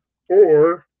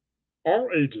 Or all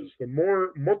ages, the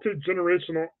more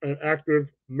multi-generational and active,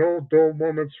 no dull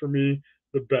moments for me,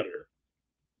 the better.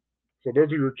 So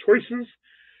those are your choices.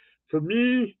 For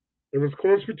me, it was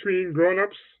close between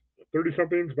grown-ups,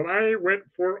 30-somethings, but I went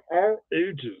for all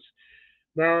ages.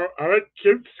 Now, I like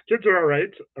kids. Kids are all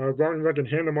right, as long as I can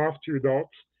hand them off to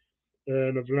adults,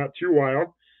 and if they're not too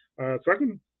wild. So I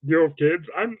can deal with kids.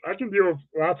 I can deal with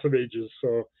lots of ages.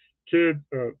 So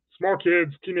small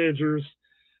kids, teenagers,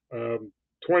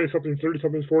 20-somethings,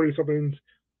 30-somethings, 40-somethings,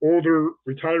 older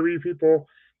retiree people.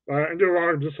 I can get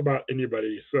along with just about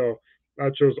anybody. So I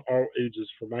chose all ages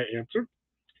for my answer.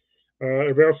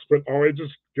 Everybody else put all ages.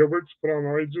 Gilbert's put on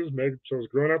all ages. Meg chose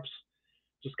grown-ups.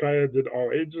 Josiah did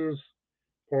all ages.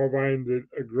 Paul Vine did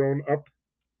grown-ups.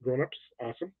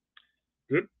 Awesome.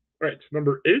 Good. All right,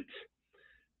 number 8.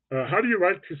 How do you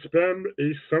like to spend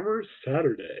a summer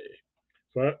Saturday?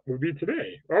 So that would be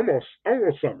today. Almost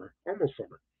summer. Almost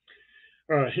summer.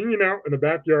 Hanging out in the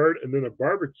backyard and then a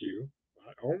barbecue.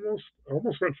 I almost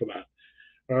went for that.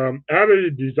 At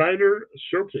a designer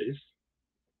showcase,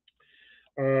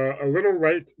 a little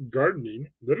light gardening.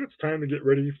 Then it's time to get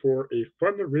ready for a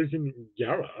fundraising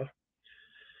gala,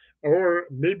 or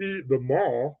maybe the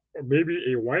mall, or maybe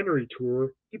a winery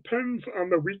tour. Depends on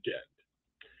the weekend.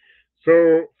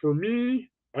 So for me,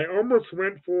 I almost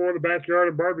went for the backyard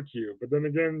and barbecue, but then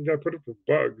again, you got to put up with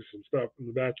bugs and stuff in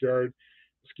the backyard,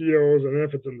 mosquitoes, and then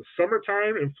if it's in the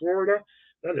summertime in Florida,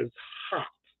 that is hot.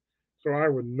 So I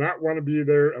would not want to be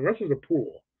there unless there's a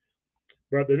pool.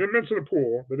 But they didn't mention a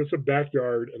pool, but it's a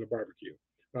backyard and a barbecue.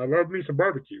 I love me some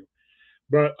barbecue.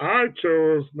 But I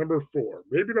chose number 4.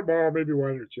 Maybe the mall, maybe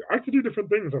one or two. I like to do different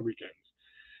things on weekends.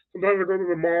 Sometimes I go to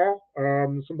the mall.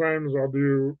 Sometimes I'll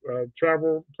do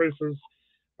travel places,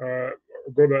 go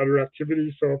to other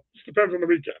activities. So it just depends on the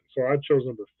weekend. So I chose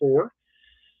number 4.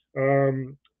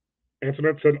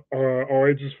 Antoinette said all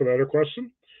ages for the other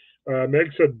question.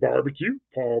 Meg said barbecue.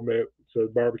 Paul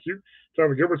said barbecue.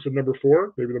 Tommy Gilbert said number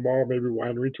 4. Maybe the mall, maybe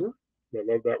winery tour. I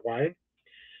love that wine.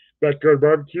 Backyard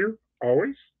barbecue,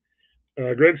 always.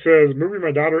 Greg says moving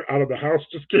my daughter out of the house.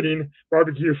 Just kidding.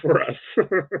 Barbecue for us.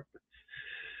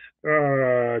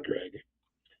 Greg.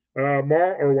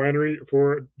 Mall or winery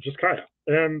for Josiah.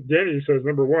 And Danny says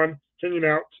number 1, hanging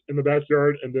out in the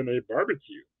backyard and then a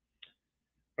barbecue.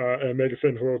 And Meg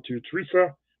saying hello to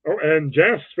Teresa. Oh, and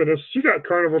Janice finished. She got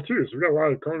Carnival too, so we got a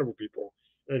lot of Carnival people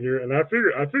in here, and I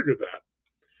figured that.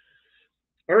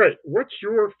 All right, what's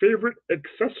your favorite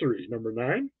accessory? Number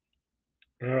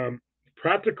 9.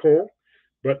 Practical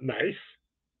but nice.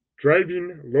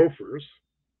 Driving loafers.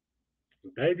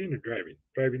 Diving or driving?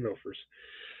 Driving loafers.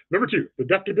 Number 2, the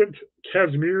decadent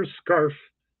cashmere scarf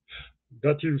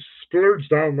that you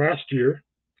splurged on last year.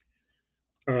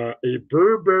 A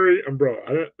Burberry umbrella.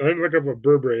 I didn't look up a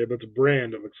Burberry. That's a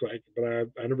brand, it looks like, but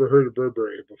I never heard of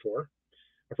Burberry before.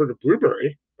 I've heard of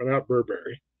Blueberry, but not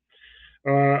Burberry.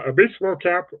 A baseball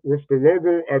cap with the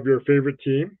logo of your favorite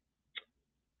team.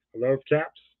 I love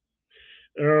caps.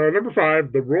 Number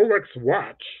 5, the Rolex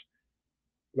watch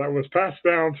that was passed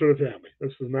down to the family.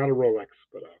 This is not a Rolex,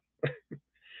 but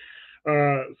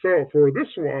so for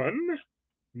this one,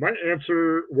 my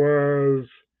answer was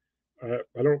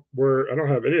I don't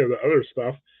have any of the other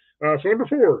stuff. So number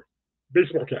 4,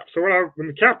 baseball cap. So when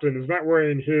the captain is not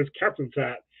wearing his captain's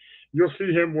hat, you'll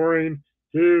see him wearing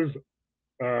his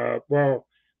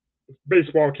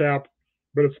baseball cap,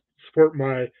 but it's support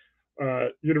my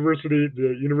university,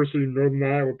 the University of Northern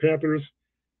Iowa Panthers.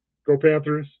 Go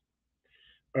Panthers.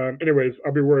 Anyways,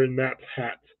 I'll be wearing that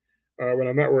hat when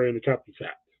I'm not wearing the captain's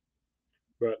hat.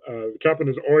 But the captain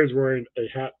is always wearing a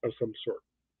hat of some sort.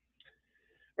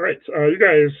 All right, you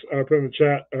guys put in the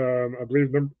chat. I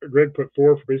believe Greg put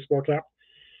 4 for baseball cap.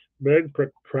 Meg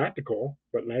put practical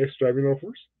but nice driving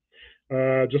loafers.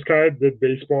 Josiah did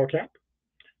baseball cap.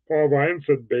 Paul Vine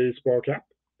said baseball cap.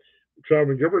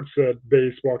 Traveling Gilbert said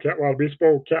baseball cap. A lot of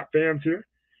baseball cap fans here.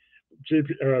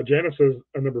 Janice says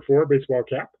number 4, baseball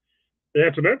cap.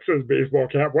 Antoinette says baseball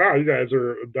cap. Wow, you guys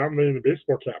are dominating the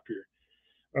baseball cap here.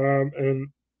 And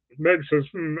Meg says,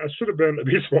 I should have been a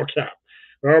baseball cap.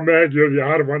 Well, Meg, you're the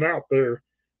odd one out there.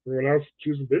 Everyone else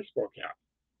choosing baseball cap.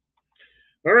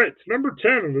 All right, number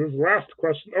 10, and this is the last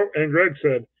question. Oh, and Greg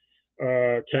said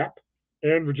cap.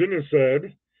 And Virginia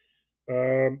said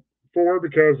 4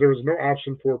 because there was no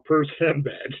option for purse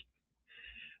handbag.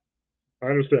 I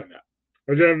understand that.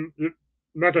 Again,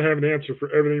 not to have an answer for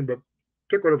everything, but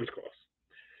pick whatever's close.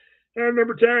 And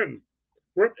number 10,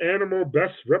 what animal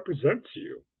best represents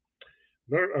you?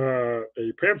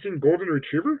 A prancing golden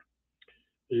retriever?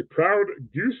 A proud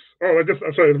goose? Oh,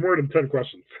 I'm sorry, there's more than 10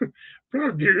 questions.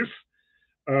 Proud goose,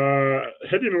 herding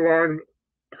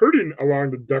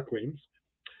along the ducklings.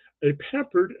 A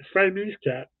pampered Siamese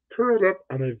cat curled up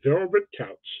on a velvet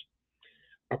couch.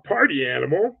 A party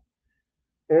animal,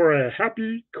 or a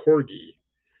happy corgi.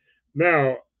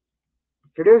 Now,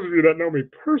 for those of you that know me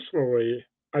personally,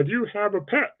 I do have a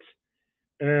pet,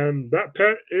 and that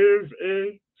pet is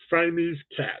a Siamese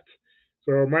cat.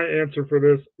 So my answer for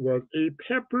this was a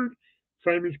pampered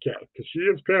Siamese cat, because she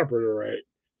is pampered, all right.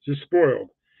 She's spoiled.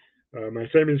 My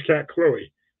Siamese cat,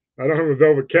 Chloe. I don't have a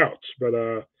velvet couch, but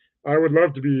I would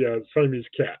love to be a Siamese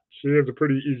cat. She has a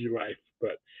pretty easy life,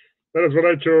 but that is what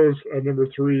I chose, number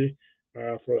 3,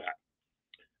 for that.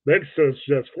 Meg says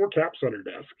she has 4 caps on her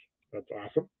desk. That's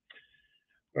awesome.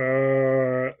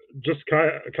 Just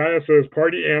Kaya says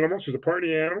party animal. She's a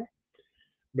party animal.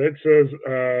 Meg says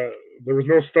there was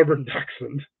no stubborn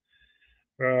dachshund.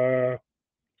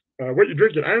 What you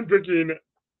drinking? I'm drinking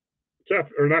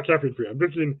not caffeine free. I'm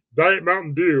drinking Diet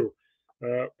Mountain Dew.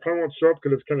 Probably won't show up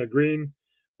because it's kind of green,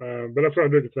 but that's what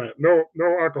I'm drinking tonight. No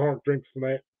alcoholic drinks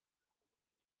tonight.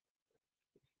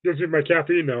 Gives me my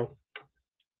caffeine now.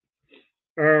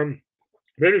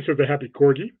 Danny says a happy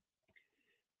corgi.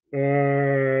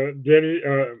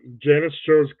 Janice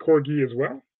chose corgi as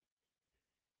well.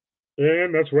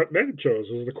 And that's what Megan chose,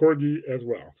 was the corgi as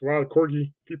well. So a lot of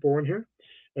corgi people in here.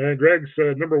 And Greg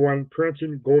said number 1,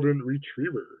 prancing golden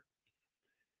retriever.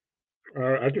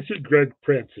 I can see Greg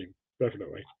prancing,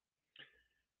 definitely.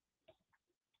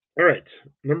 All right,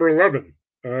 number 11.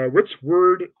 Which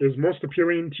word is most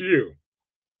appealing to you?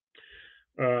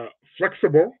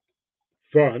 Flexible,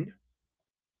 fun,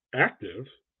 active,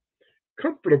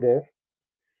 comfortable,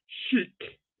 chic,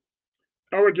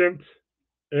 elegant,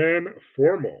 and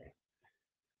formal.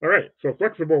 All right, so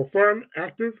flexible, fun,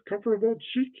 active, comfortable,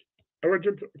 chic,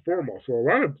 elegant, formal. So a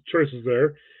lot of choices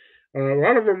there. A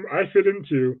lot of them I fit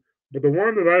into, but the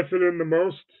one that I fit in the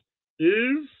most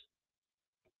is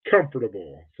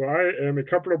comfortable. So I am a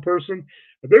comfortable person.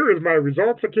 There is my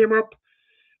results that came up.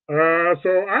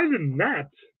 So I did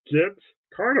not get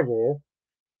Carnival.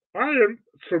 I am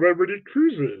Celebrity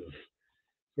Cruises.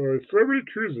 So Celebrity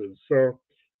Cruises. So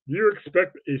you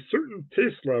expect a certain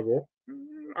taste level.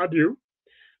 I do.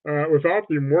 Without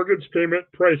the mortgage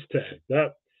payment price tag.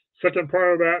 That second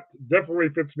part of that definitely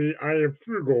fits me. I am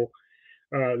frugal.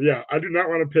 Yeah, I do not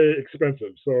want to pay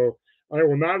expensive. So I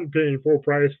will not be paying full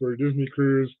price for a Disney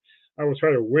cruise. I will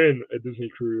try to win a Disney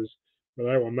cruise, but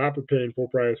I will not be paying full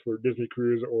price for a Disney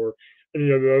cruise or any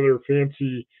of the other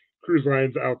fancy cruise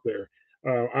lines out there.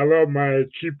 I love my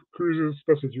cheap cruises,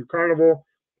 especially through Carnival,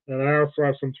 and I also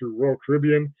have some through Royal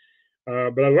Caribbean.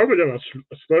 But I love it on a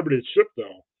celebrity ship,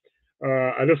 though.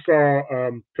 I just saw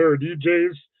pair of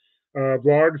DJs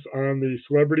vlogs on the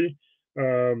celebrity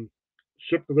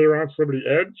ship that they were on, Celebrity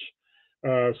Edge.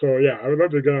 So yeah, I would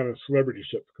love to get on a celebrity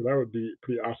ship because that would be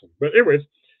pretty awesome. But anyways,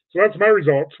 so that's my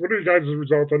results. What are you guys'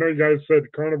 results? I know you guys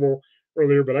said Carnival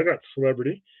earlier, but I got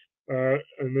celebrity.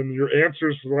 And then your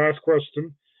answers for the last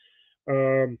question.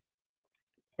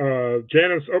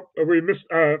 Janice, we missed.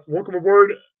 Welcome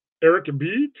aboard, Eric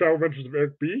B. Travel Adventures of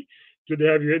Eric B. Good to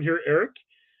have you in here, Eric.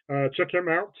 Check him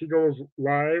out. He goes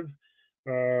live,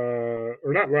 or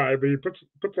not live, but he puts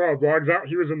a lot of vlogs out.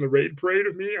 He was in the raid parade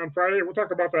with me on Friday. We'll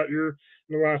talk about that here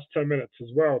in the last 10 minutes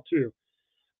as well, too.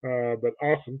 But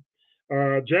awesome.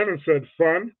 Janice said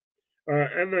fun.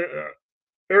 And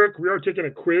Eric, we are taking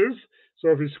a quiz. So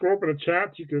if you scroll up in the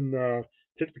chat, you can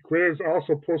take the quiz. I'll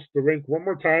also post the link one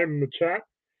more time in the chat.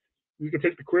 You can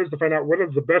take the quiz to find out what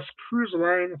is the best cruise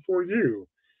line for you.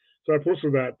 So I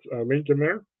posted that link in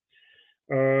there.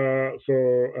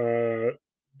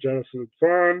 Janice said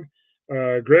fun.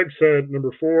 Greg said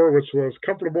number 4, which was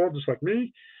comfortable, just like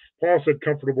me. Paul said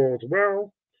comfortable as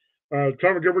well.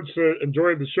 Tom Gilbert said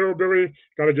enjoyed the show, Billy.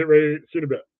 Got to get ready. See you in a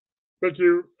bit. Thank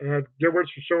you, Gilbert,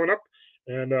 for showing up.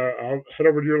 And I'll head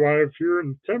over to your live here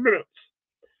in 10 minutes.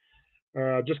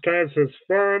 Just kind of says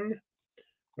fun.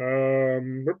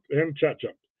 And chat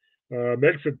jumped.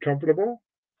 Meg said comfortable.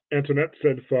 Antoinette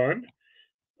said fun.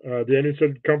 Danny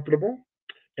said comfortable.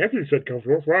 Anthony said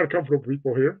comfortable. There's a lot of comfortable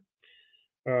people here.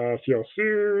 See y'all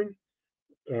soon.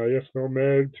 Yes, no,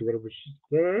 Meg, to whatever she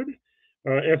said.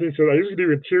 Anthony said, I usually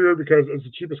do interior because it's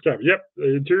the cheapest cabin. Yep,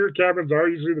 the interior cabins are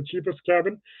usually the cheapest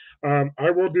cabin. I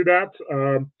will do that.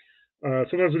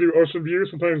 Sometimes I do ocean view.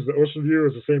 Sometimes the ocean view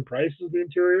is the same price as the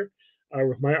interior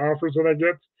with my offers that I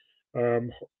get.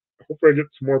 Hopefully I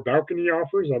get some more balcony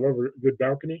offers. I love a good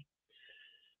balcony.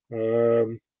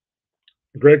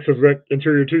 Greg says that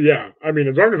interior too. Yeah, I mean,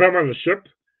 as long as I'm on the ship,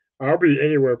 I'll be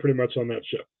anywhere pretty much on that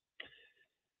ship.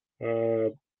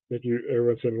 Thank you,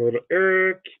 everyone saying hello to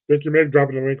Eric. Thank you, Meg,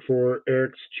 dropping the link for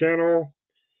Eric's channel.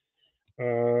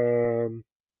 Let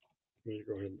me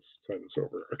go ahead and slide this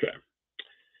over. Okay.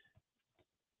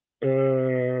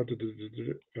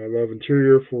 I love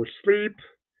interior for sleep.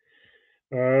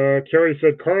 Kelly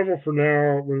said Carnival for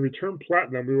now. When we turn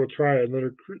platinum, we will try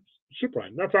another cruise ship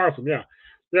line. That's awesome. Yeah,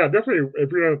 definitely.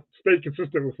 If you're gonna stay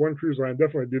consistent with one cruise line,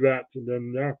 definitely do that, and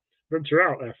then venture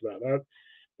out after that.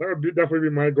 That would definitely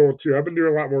be my goal too. I've been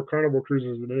doing a lot more Carnival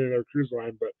cruises than any other cruise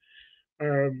line, but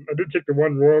I did take the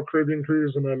one Royal Caribbean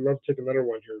cruise, and I'd love to take another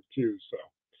one here too. So,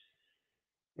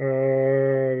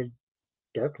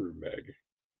 dark room, Meg.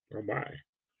 Oh my.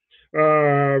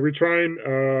 We're trying.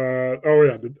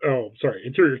 Sorry,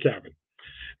 interior cabin.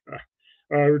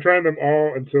 We're trying them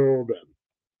all until then.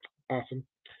 Awesome.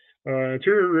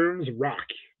 Interior rooms rock,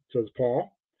 says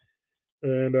Paul.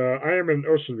 And I am in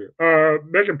Ocean View.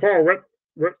 Meg and Paul,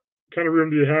 what kind of room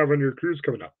do you have on your cruise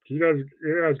coming up? You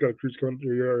guys got a cruise coming?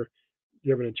 You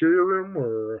have an interior room,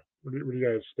 or what are you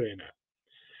guys staying at?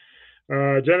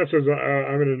 Janice says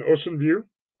I'm in an Ocean View.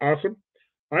 Awesome.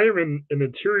 I am in an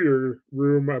interior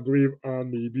room, I believe,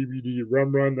 on the BBD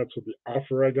Rum Run. That's what the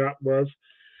offer I got was.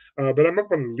 But I'm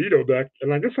up on the Lido deck,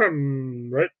 and I guess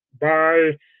I'm right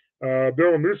by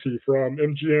Bill and Lucy from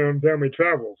MGM Family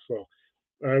Travel. So,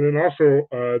 and then also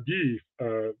D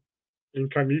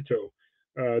Incognito,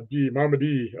 Mama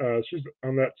D. She's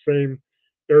on that same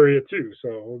area too. So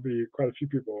there'll be quite a few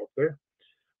people up there.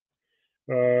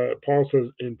 Paul says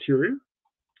interior.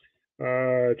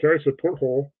 Carrie said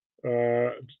porthole.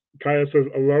 Kaya says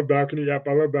I love balcony. Yep,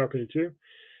 I love balcony too.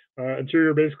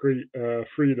 Interior basically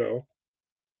free though.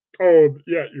 Oh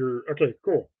yeah, you're okay.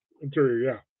 Cool. Interior,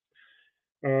 yeah.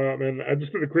 And I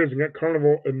just did a quiz and got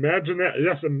Carnival. Imagine that.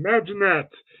 Yes, imagine that.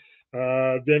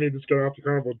 Danny just got off the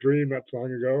Carnival Dream not so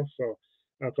long ago, so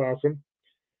that's awesome.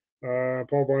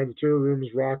 Paul Vines, interior rooms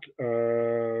rock.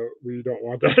 We don't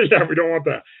want that. Yeah, we don't want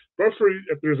that. Especially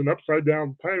if there's an upside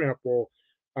down pineapple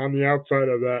on the outside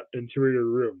of that interior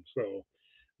room. So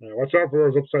watch out for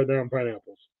those upside down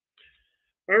pineapples.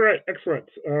 All right, excellent.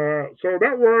 So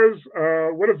that was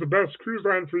what is the best cruise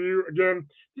line for you? Again,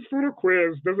 this little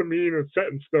quiz doesn't mean it's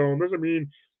set in stone. Doesn't mean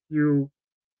you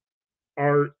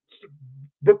are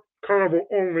book Carnival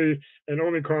only and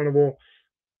only Carnival.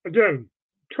 Again,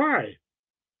 try,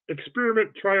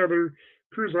 experiment, try other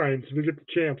cruise lines if you get the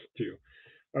chance to.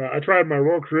 I tried my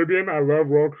Royal Caribbean. I love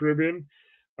Royal Caribbean.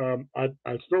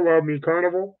 I still love me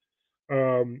Carnival,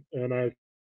 and I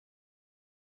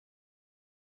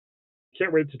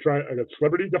can't wait to try a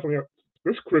celebrity. Definitely,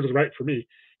 this cruise is right for me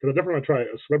because I definitely want to try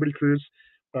a celebrity cruise.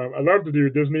 I love to do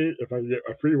Disney if I can get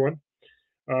a free one.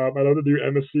 I love to do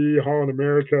MSC, Holland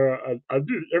America. I'd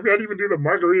even do the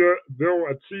Margaritaville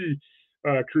at Sea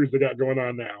cruise they got going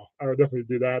on now. I would definitely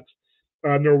do that.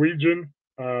 Norwegian.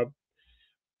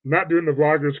 Not doing the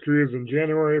Vloggers cruise in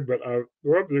January, but I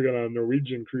love to get a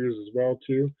Norwegian cruise as well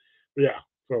too. But yeah,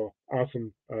 so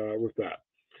awesome with that.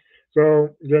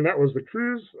 So again, that was the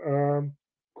cruise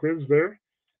quiz there.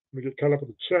 Let me get caught up with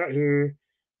the chat here.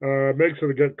 Meg said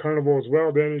to get Carnival as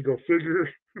well. Danny, go figure.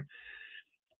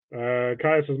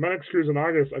 Kaya says my next cruise in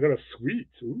August. I got a suite.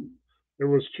 Ooh, it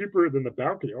was cheaper than the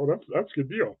balcony. Oh, that's a good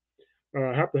deal.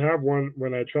 I have to have one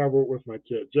when I travel with my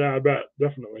kids. Yeah, I bet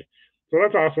definitely. So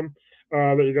that's awesome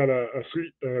that you got a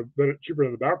suite better cheaper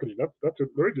than the balcony. That's a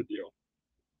very good deal.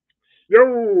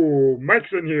 Yo,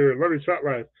 Mike's in here. Love you, Chat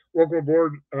Life. Welcome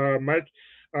aboard, Mike.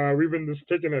 We've been just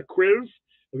taking a quiz.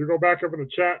 If you go back up in the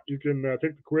chat, you can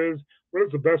take the quiz. What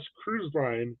is the best cruise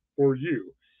line for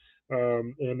you?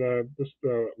 And just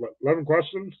 11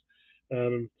 questions,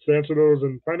 and to answer those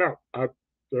and find out.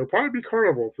 There'll probably be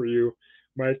Carnival for you,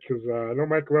 Mike, because I know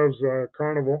Mike loves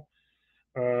Carnival.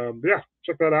 Yeah,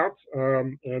 check that out.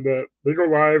 And they go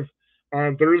live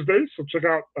on Thursdays, so check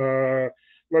out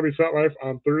Lovey Sat Life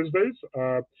on Thursdays.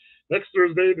 Next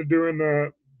Thursday, they're doing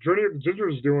Journey of the Ginger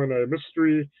is doing a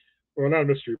mystery, well, not a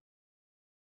mystery,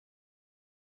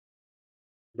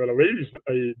 but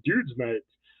a dude's night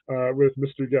with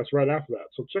mystery guests right after that.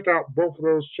 So check out both of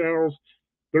those channels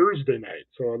Thursday night.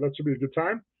 So that should be a good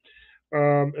time.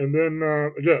 And then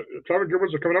again, Travel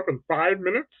Givers are coming up in 5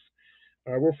 minutes.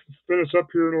 We'll finish up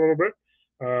here in a little bit.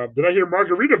 Did I hear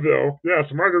Margaritaville?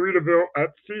 Yes, Margaritaville at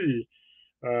sea.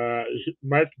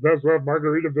 Mike does love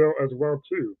Margaritaville as well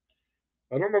too.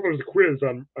 I don't know if there's a quiz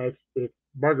on if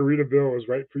Margaritaville is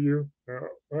right for you.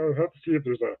 I'll have to see if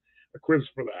there's a quiz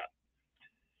for that.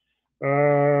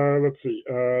 Let's see.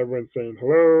 Everyone's saying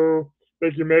hello.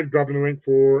 Thank you, Meg, dropping the link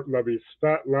for Lovey's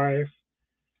Fat Life.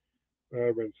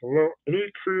 Everyone's hello.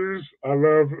 Any cruise? I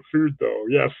love food though.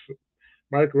 Yes,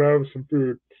 Mike loves some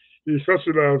food. He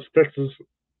especially loves Texas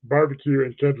barbecue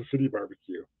and Kansas City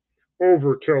barbecue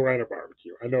over Carolina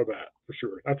barbecue. I know that for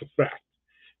sure. That's a fact.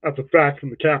 That's a fact from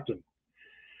the captain.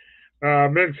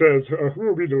 Meg says, who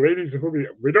will be the ladies and who will be...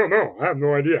 We don't know. I have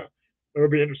no idea. It'll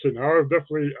be interesting. I'll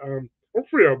definitely...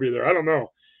 hopefully I'll be there. I don't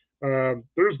know.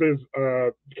 Thursdays,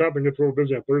 the captain gets a little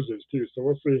busy on Thursdays too, so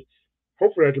we'll see.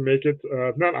 Hopefully I can make it.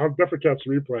 If not, I'll definitely catch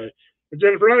the replay.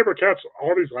 Again, if you're not able to catch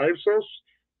all these live shows,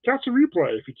 catch a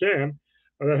replay if you can.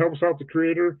 That helps out the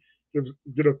creator.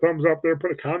 Get a thumbs up there.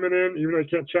 Put a comment in. Even though you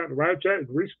can't chat in the live chat, you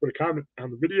can at least put a comment on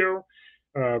the video.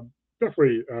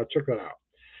 Definitely check that out.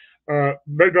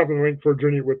 Meg dropped the link for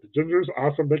Journey with the Gingers.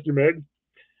 Awesome. Thank you, Meg.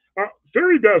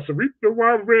 Fairy Dust, Reap the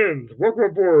Wild Winds. Welcome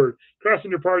aboard.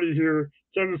 Crashing your party here.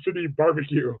 Kansas City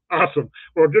barbecue. Awesome.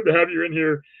 Well, good to have you in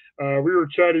here. We were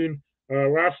chatting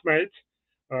last night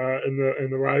in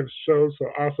the live show. So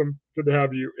awesome. Good to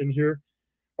have you in here.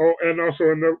 Oh, and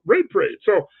also in the raid parade.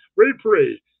 So raid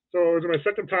parade. So it was my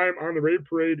second time on the raid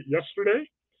parade yesterday.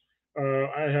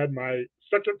 I had my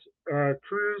second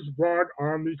cruise vlog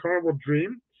on the Carnival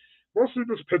Dream. Mostly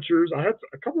just pictures. I had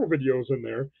a couple of videos in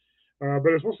there,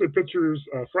 but it's mostly pictures,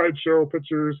 slideshow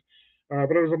pictures.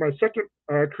 But it was on my second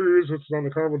cruise, which was on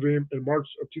the Carnival Dream in March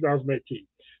of 2018.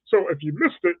 So if you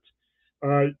missed it,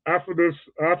 after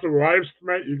the lives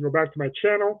tonight, you can go back to my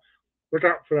channel, look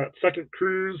out for that second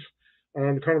cruise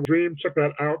on the Carnival Dream. Check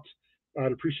that out.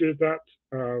 I'd appreciate that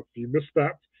if you missed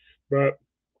that. But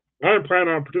I plan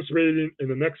on participating in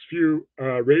the next few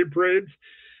raid parades.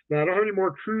 Now, I don't have any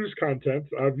more cruise content.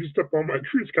 I've used up all my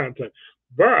cruise content.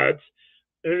 But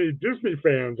any Disney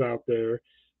fans out there,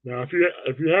 now if you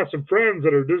have some friends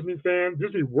that are Disney fans,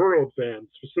 Disney World fans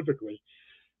specifically,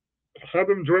 have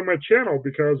them join my channel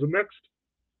because the next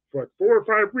 4 or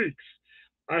 5 weeks,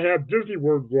 I have Disney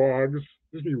World vlogs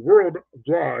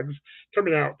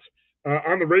coming out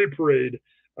on the raid parade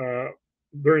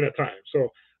during that time.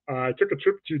 So I took a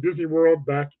trip to Disney World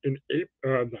back in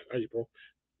April,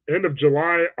 end of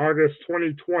July, August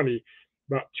 2020,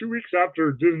 about 2 weeks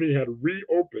after Disney had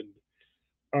reopened.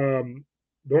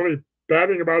 The only bad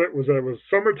thing about it was that it was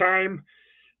summertime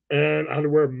and I had to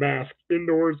wear a mask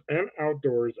indoors and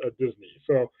outdoors at Disney.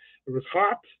 So it was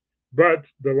hot, but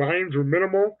the lines were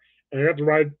minimal and I got to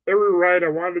ride every ride I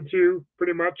wanted to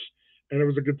pretty much, and it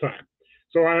was a good time.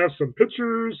 So I have some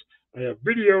pictures, I have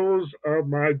videos of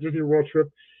my Disney World trip,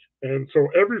 and so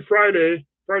every Friday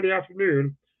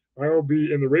afternoon, I will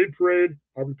be in the raid parade.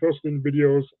 I'll be posting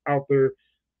videos out there,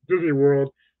 Disney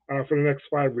World, for the next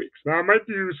 5 weeks. Now I might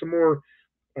do some more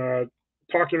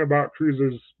talking about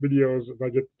cruises videos if I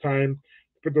get the time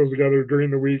to put those together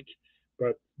during the week.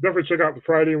 But definitely check out the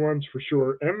Friday ones for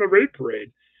sure, and the raid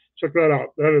parade. Check that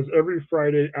out. That is every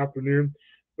Friday afternoon.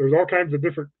 There's all kinds of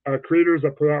different creators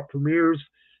that put out premieres,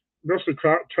 mostly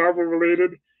travel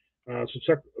related. So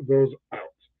check those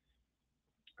out.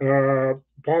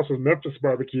 Paul says Memphis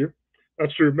barbecue.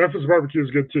 That's true. Memphis barbecue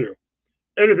is good too.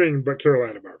 Anything but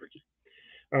Carolina barbecue.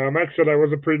 Mike said I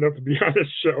wasn't pretty enough to be on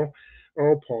this show.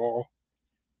 Oh, Paul.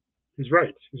 He's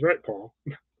right. He's right, Paul.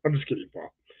 I'm just kidding,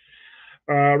 Paul.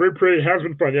 Raid parade has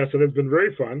been fun. Yes, it has been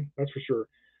very fun. That's for sure.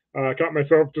 Caught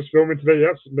myself just filming today.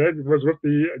 Yes, Meg was with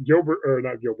the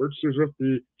she was with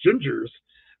the Gingers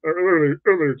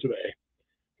earlier today.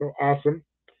 So awesome.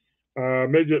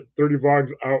 May get 30 vlogs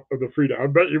out of the freedom. I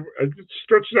bet you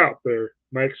stretch it out there,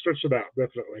 Mike. Stretch it out,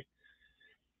 definitely.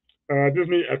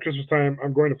 Disney at Christmas time.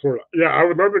 I'm going to Florida. Yeah, I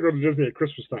would love to go to Disney at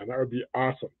Christmas time. That would be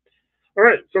awesome. All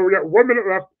right, so we got 1 minute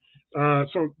left.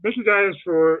 So thank you guys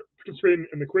for participating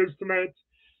in the quiz tonight.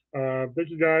 Thank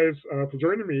you guys for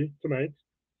joining me tonight.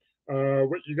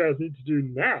 What you guys need to do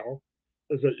now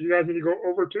is that you guys need to go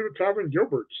over to the Traveling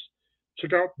Gilberts.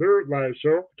 Check out their live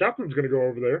show. Captain's going to go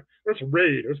over there. Let's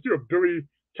raid. Let's do a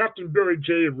Captain Billy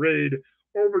J raid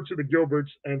over to the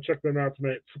Gilberts and check them out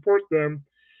tonight. Support them.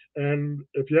 And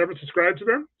if you haven't subscribed to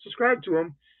them, subscribe to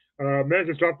them. Meg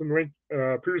just dropped the link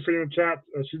previously in the chat.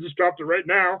 She just dropped it right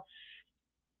now.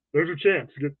 There's a chance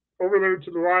to get over there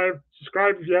to the live.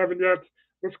 Subscribe if you haven't yet.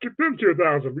 Let's get them to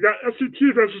 1,000. We got SCT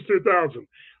Adventures to 1,000.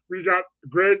 We got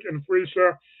Greg and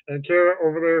Felicia and Kara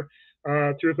over there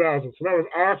to 1,000. So that was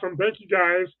awesome. Thank you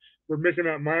guys for making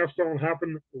that milestone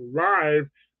happen live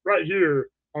right here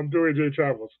on Billy J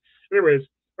Travels. Anyways,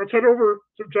 let's head over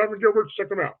to Traveling Gilbert to check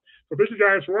them out. So thank you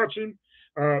guys for watching.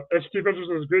 SCT Adventures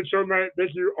was a great show tonight.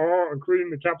 Thank you all, including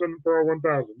the Captain for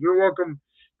 1,000. You're welcome,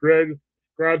 Greg.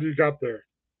 Glad you got there.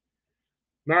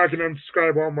 Now I can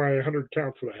unsubscribe all my 100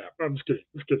 accounts that I have. No, I'm just kidding.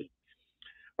 Just kidding.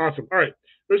 Awesome. All right.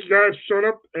 Thank you guys for showing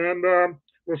up, and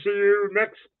we'll see you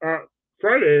next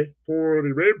Friday for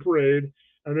the raid parade,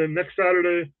 and then next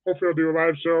Saturday, hopefully I'll do a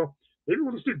live show. Maybe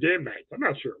we'll just do game night. I'm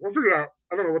not sure. We'll figure it out.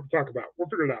 I don't know what to talk about. We'll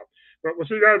figure it out. But we'll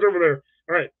see you guys over there.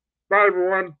 All right. Bye,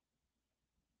 everyone.